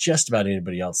different from just about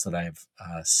anybody else that I've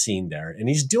seen there. And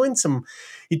he does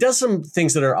some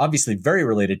things that are obviously very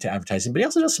related to advertising, but he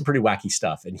also does some pretty wacky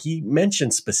stuff. And he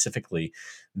mentioned specifically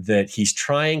that he's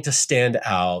trying to stand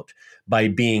out by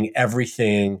being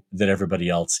everything that everybody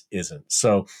else isn't.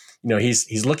 So,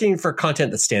 he's looking for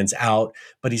content that stands out,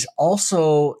 but he's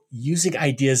also using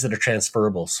ideas that are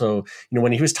transferable. So,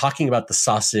 when he was talking about the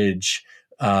sausage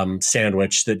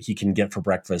sandwich that he can get for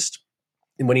breakfast,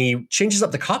 and when he changes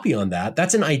up the copy on that,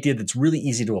 that's an idea that's really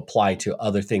easy to apply to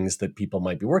other things that people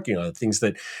might be working on, things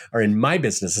that are in my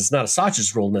business. It's not a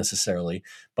sausage roll necessarily,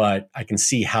 but I can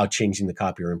see how changing the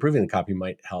copy or improving the copy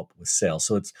might help with sales.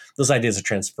 So those ideas are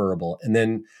transferable. And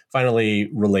then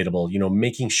finally, relatable,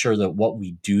 making sure that what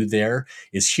we do there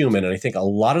is human. And I think a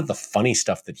lot of the funny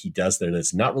stuff that he does there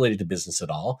that's not related to business at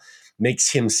all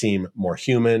makes him seem more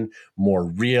human, more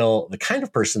real, the kind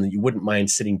of person that you wouldn't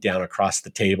mind sitting down across the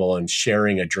table and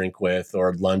sharing a drink with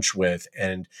or lunch with.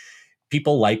 And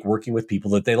people like working with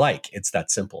people that they like. It's that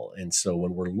simple. And so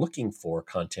when we're looking for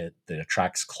content that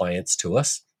attracts clients to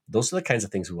us, those are the kinds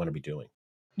of things we want to be doing.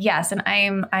 Yes. And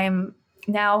I'm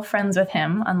now friends with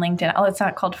him on LinkedIn. Oh, it's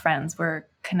not called friends. We're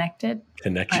connected.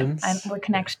 Connections. We're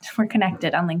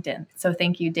connected on LinkedIn. So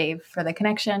thank you, Dave, for the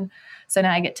connection. So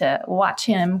now I get to watch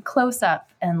him close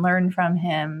up and learn from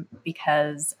him,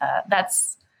 because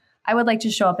I would like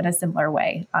to show up in a similar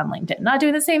way on LinkedIn. Not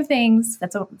doing the same things.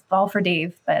 That's all for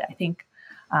Dave. But I think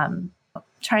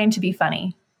trying to be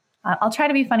funny. I'll try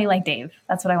to be funny like Dave.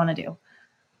 That's what I want to do.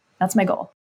 That's my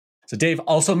goal. So Dave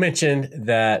also mentioned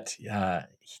that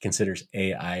he considers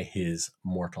AI his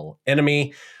mortal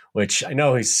enemy, which I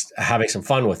know he's having some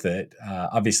fun with it.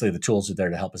 Obviously, the tools are there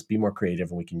to help us be more creative,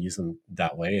 and we can use them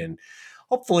that way. And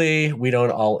hopefully we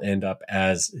don't all end up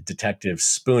as Detective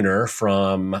Spooner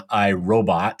from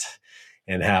iRobot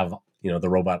and have, the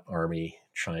robot army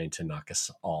trying to knock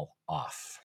us all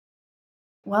off.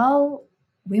 Well,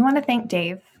 we want to thank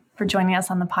Dave for joining us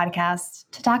on the podcast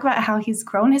to talk about how he's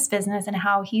grown his business and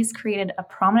how he's created a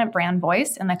prominent brand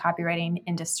voice in the copywriting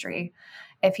industry.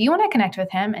 If you want to connect with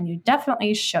him, and you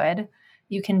definitely should,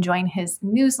 you can join his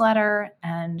newsletter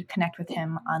and connect with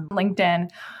him on LinkedIn.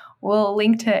 We'll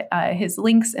link to his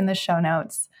links in the show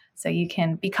notes so you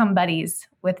can become buddies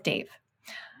with Dave.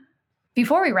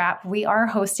 Before we wrap, we are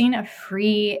hosting a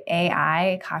free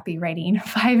AI copywriting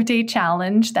 5-day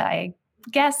challenge that I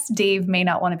guess Dave may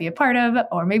not want to be a part of,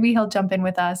 or maybe he'll jump in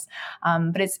with us.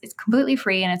 But it's completely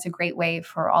free, and it's a great way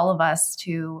for all of us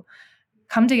to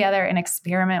come together and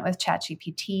experiment with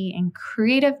ChatGPT in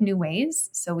creative new ways,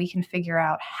 so we can figure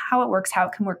out how it works, how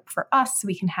it can work for us, so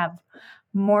we can have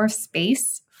more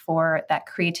space for that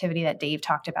creativity that Dave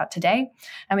talked about today.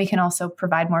 And we can also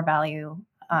provide more value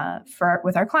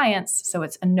with our clients, so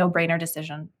it's a no-brainer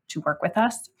decision to work with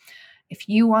us. If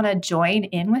you want to join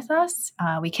in with us,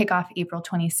 we kick off April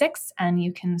 26th, and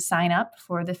you can sign up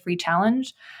for the free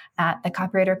challenge at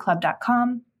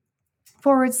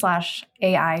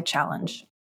thecopywriterclub.com/AI challenge.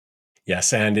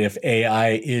 Yes, and if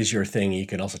AI is your thing, you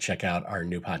can also check out our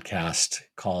new podcast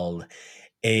called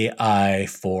AI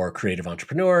for Creative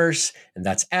Entrepreneurs, and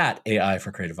that's at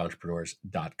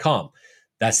aiforcreativeentrepreneurs.com.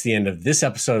 That's the end of this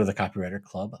episode of the Copywriter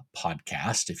Club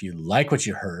podcast. If you like what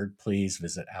you heard, please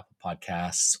visit Apple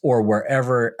Podcasts or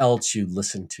wherever else you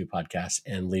listen to podcasts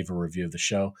and leave a review of the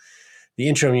show. The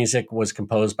intro music was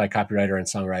composed by copywriter and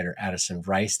songwriter Addison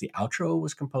Rice. The outro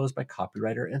was composed by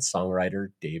copywriter and songwriter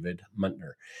David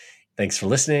Muntner. Thanks for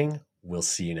listening. We'll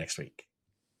see you next week.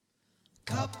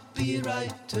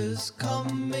 Copywriters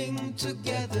coming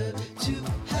together to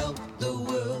help the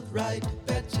world write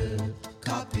better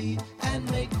copy and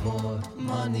make more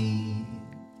money.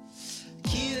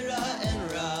 Kira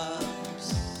and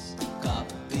Rob's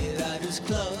Copywriters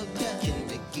Club can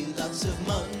make you lots of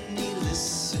money.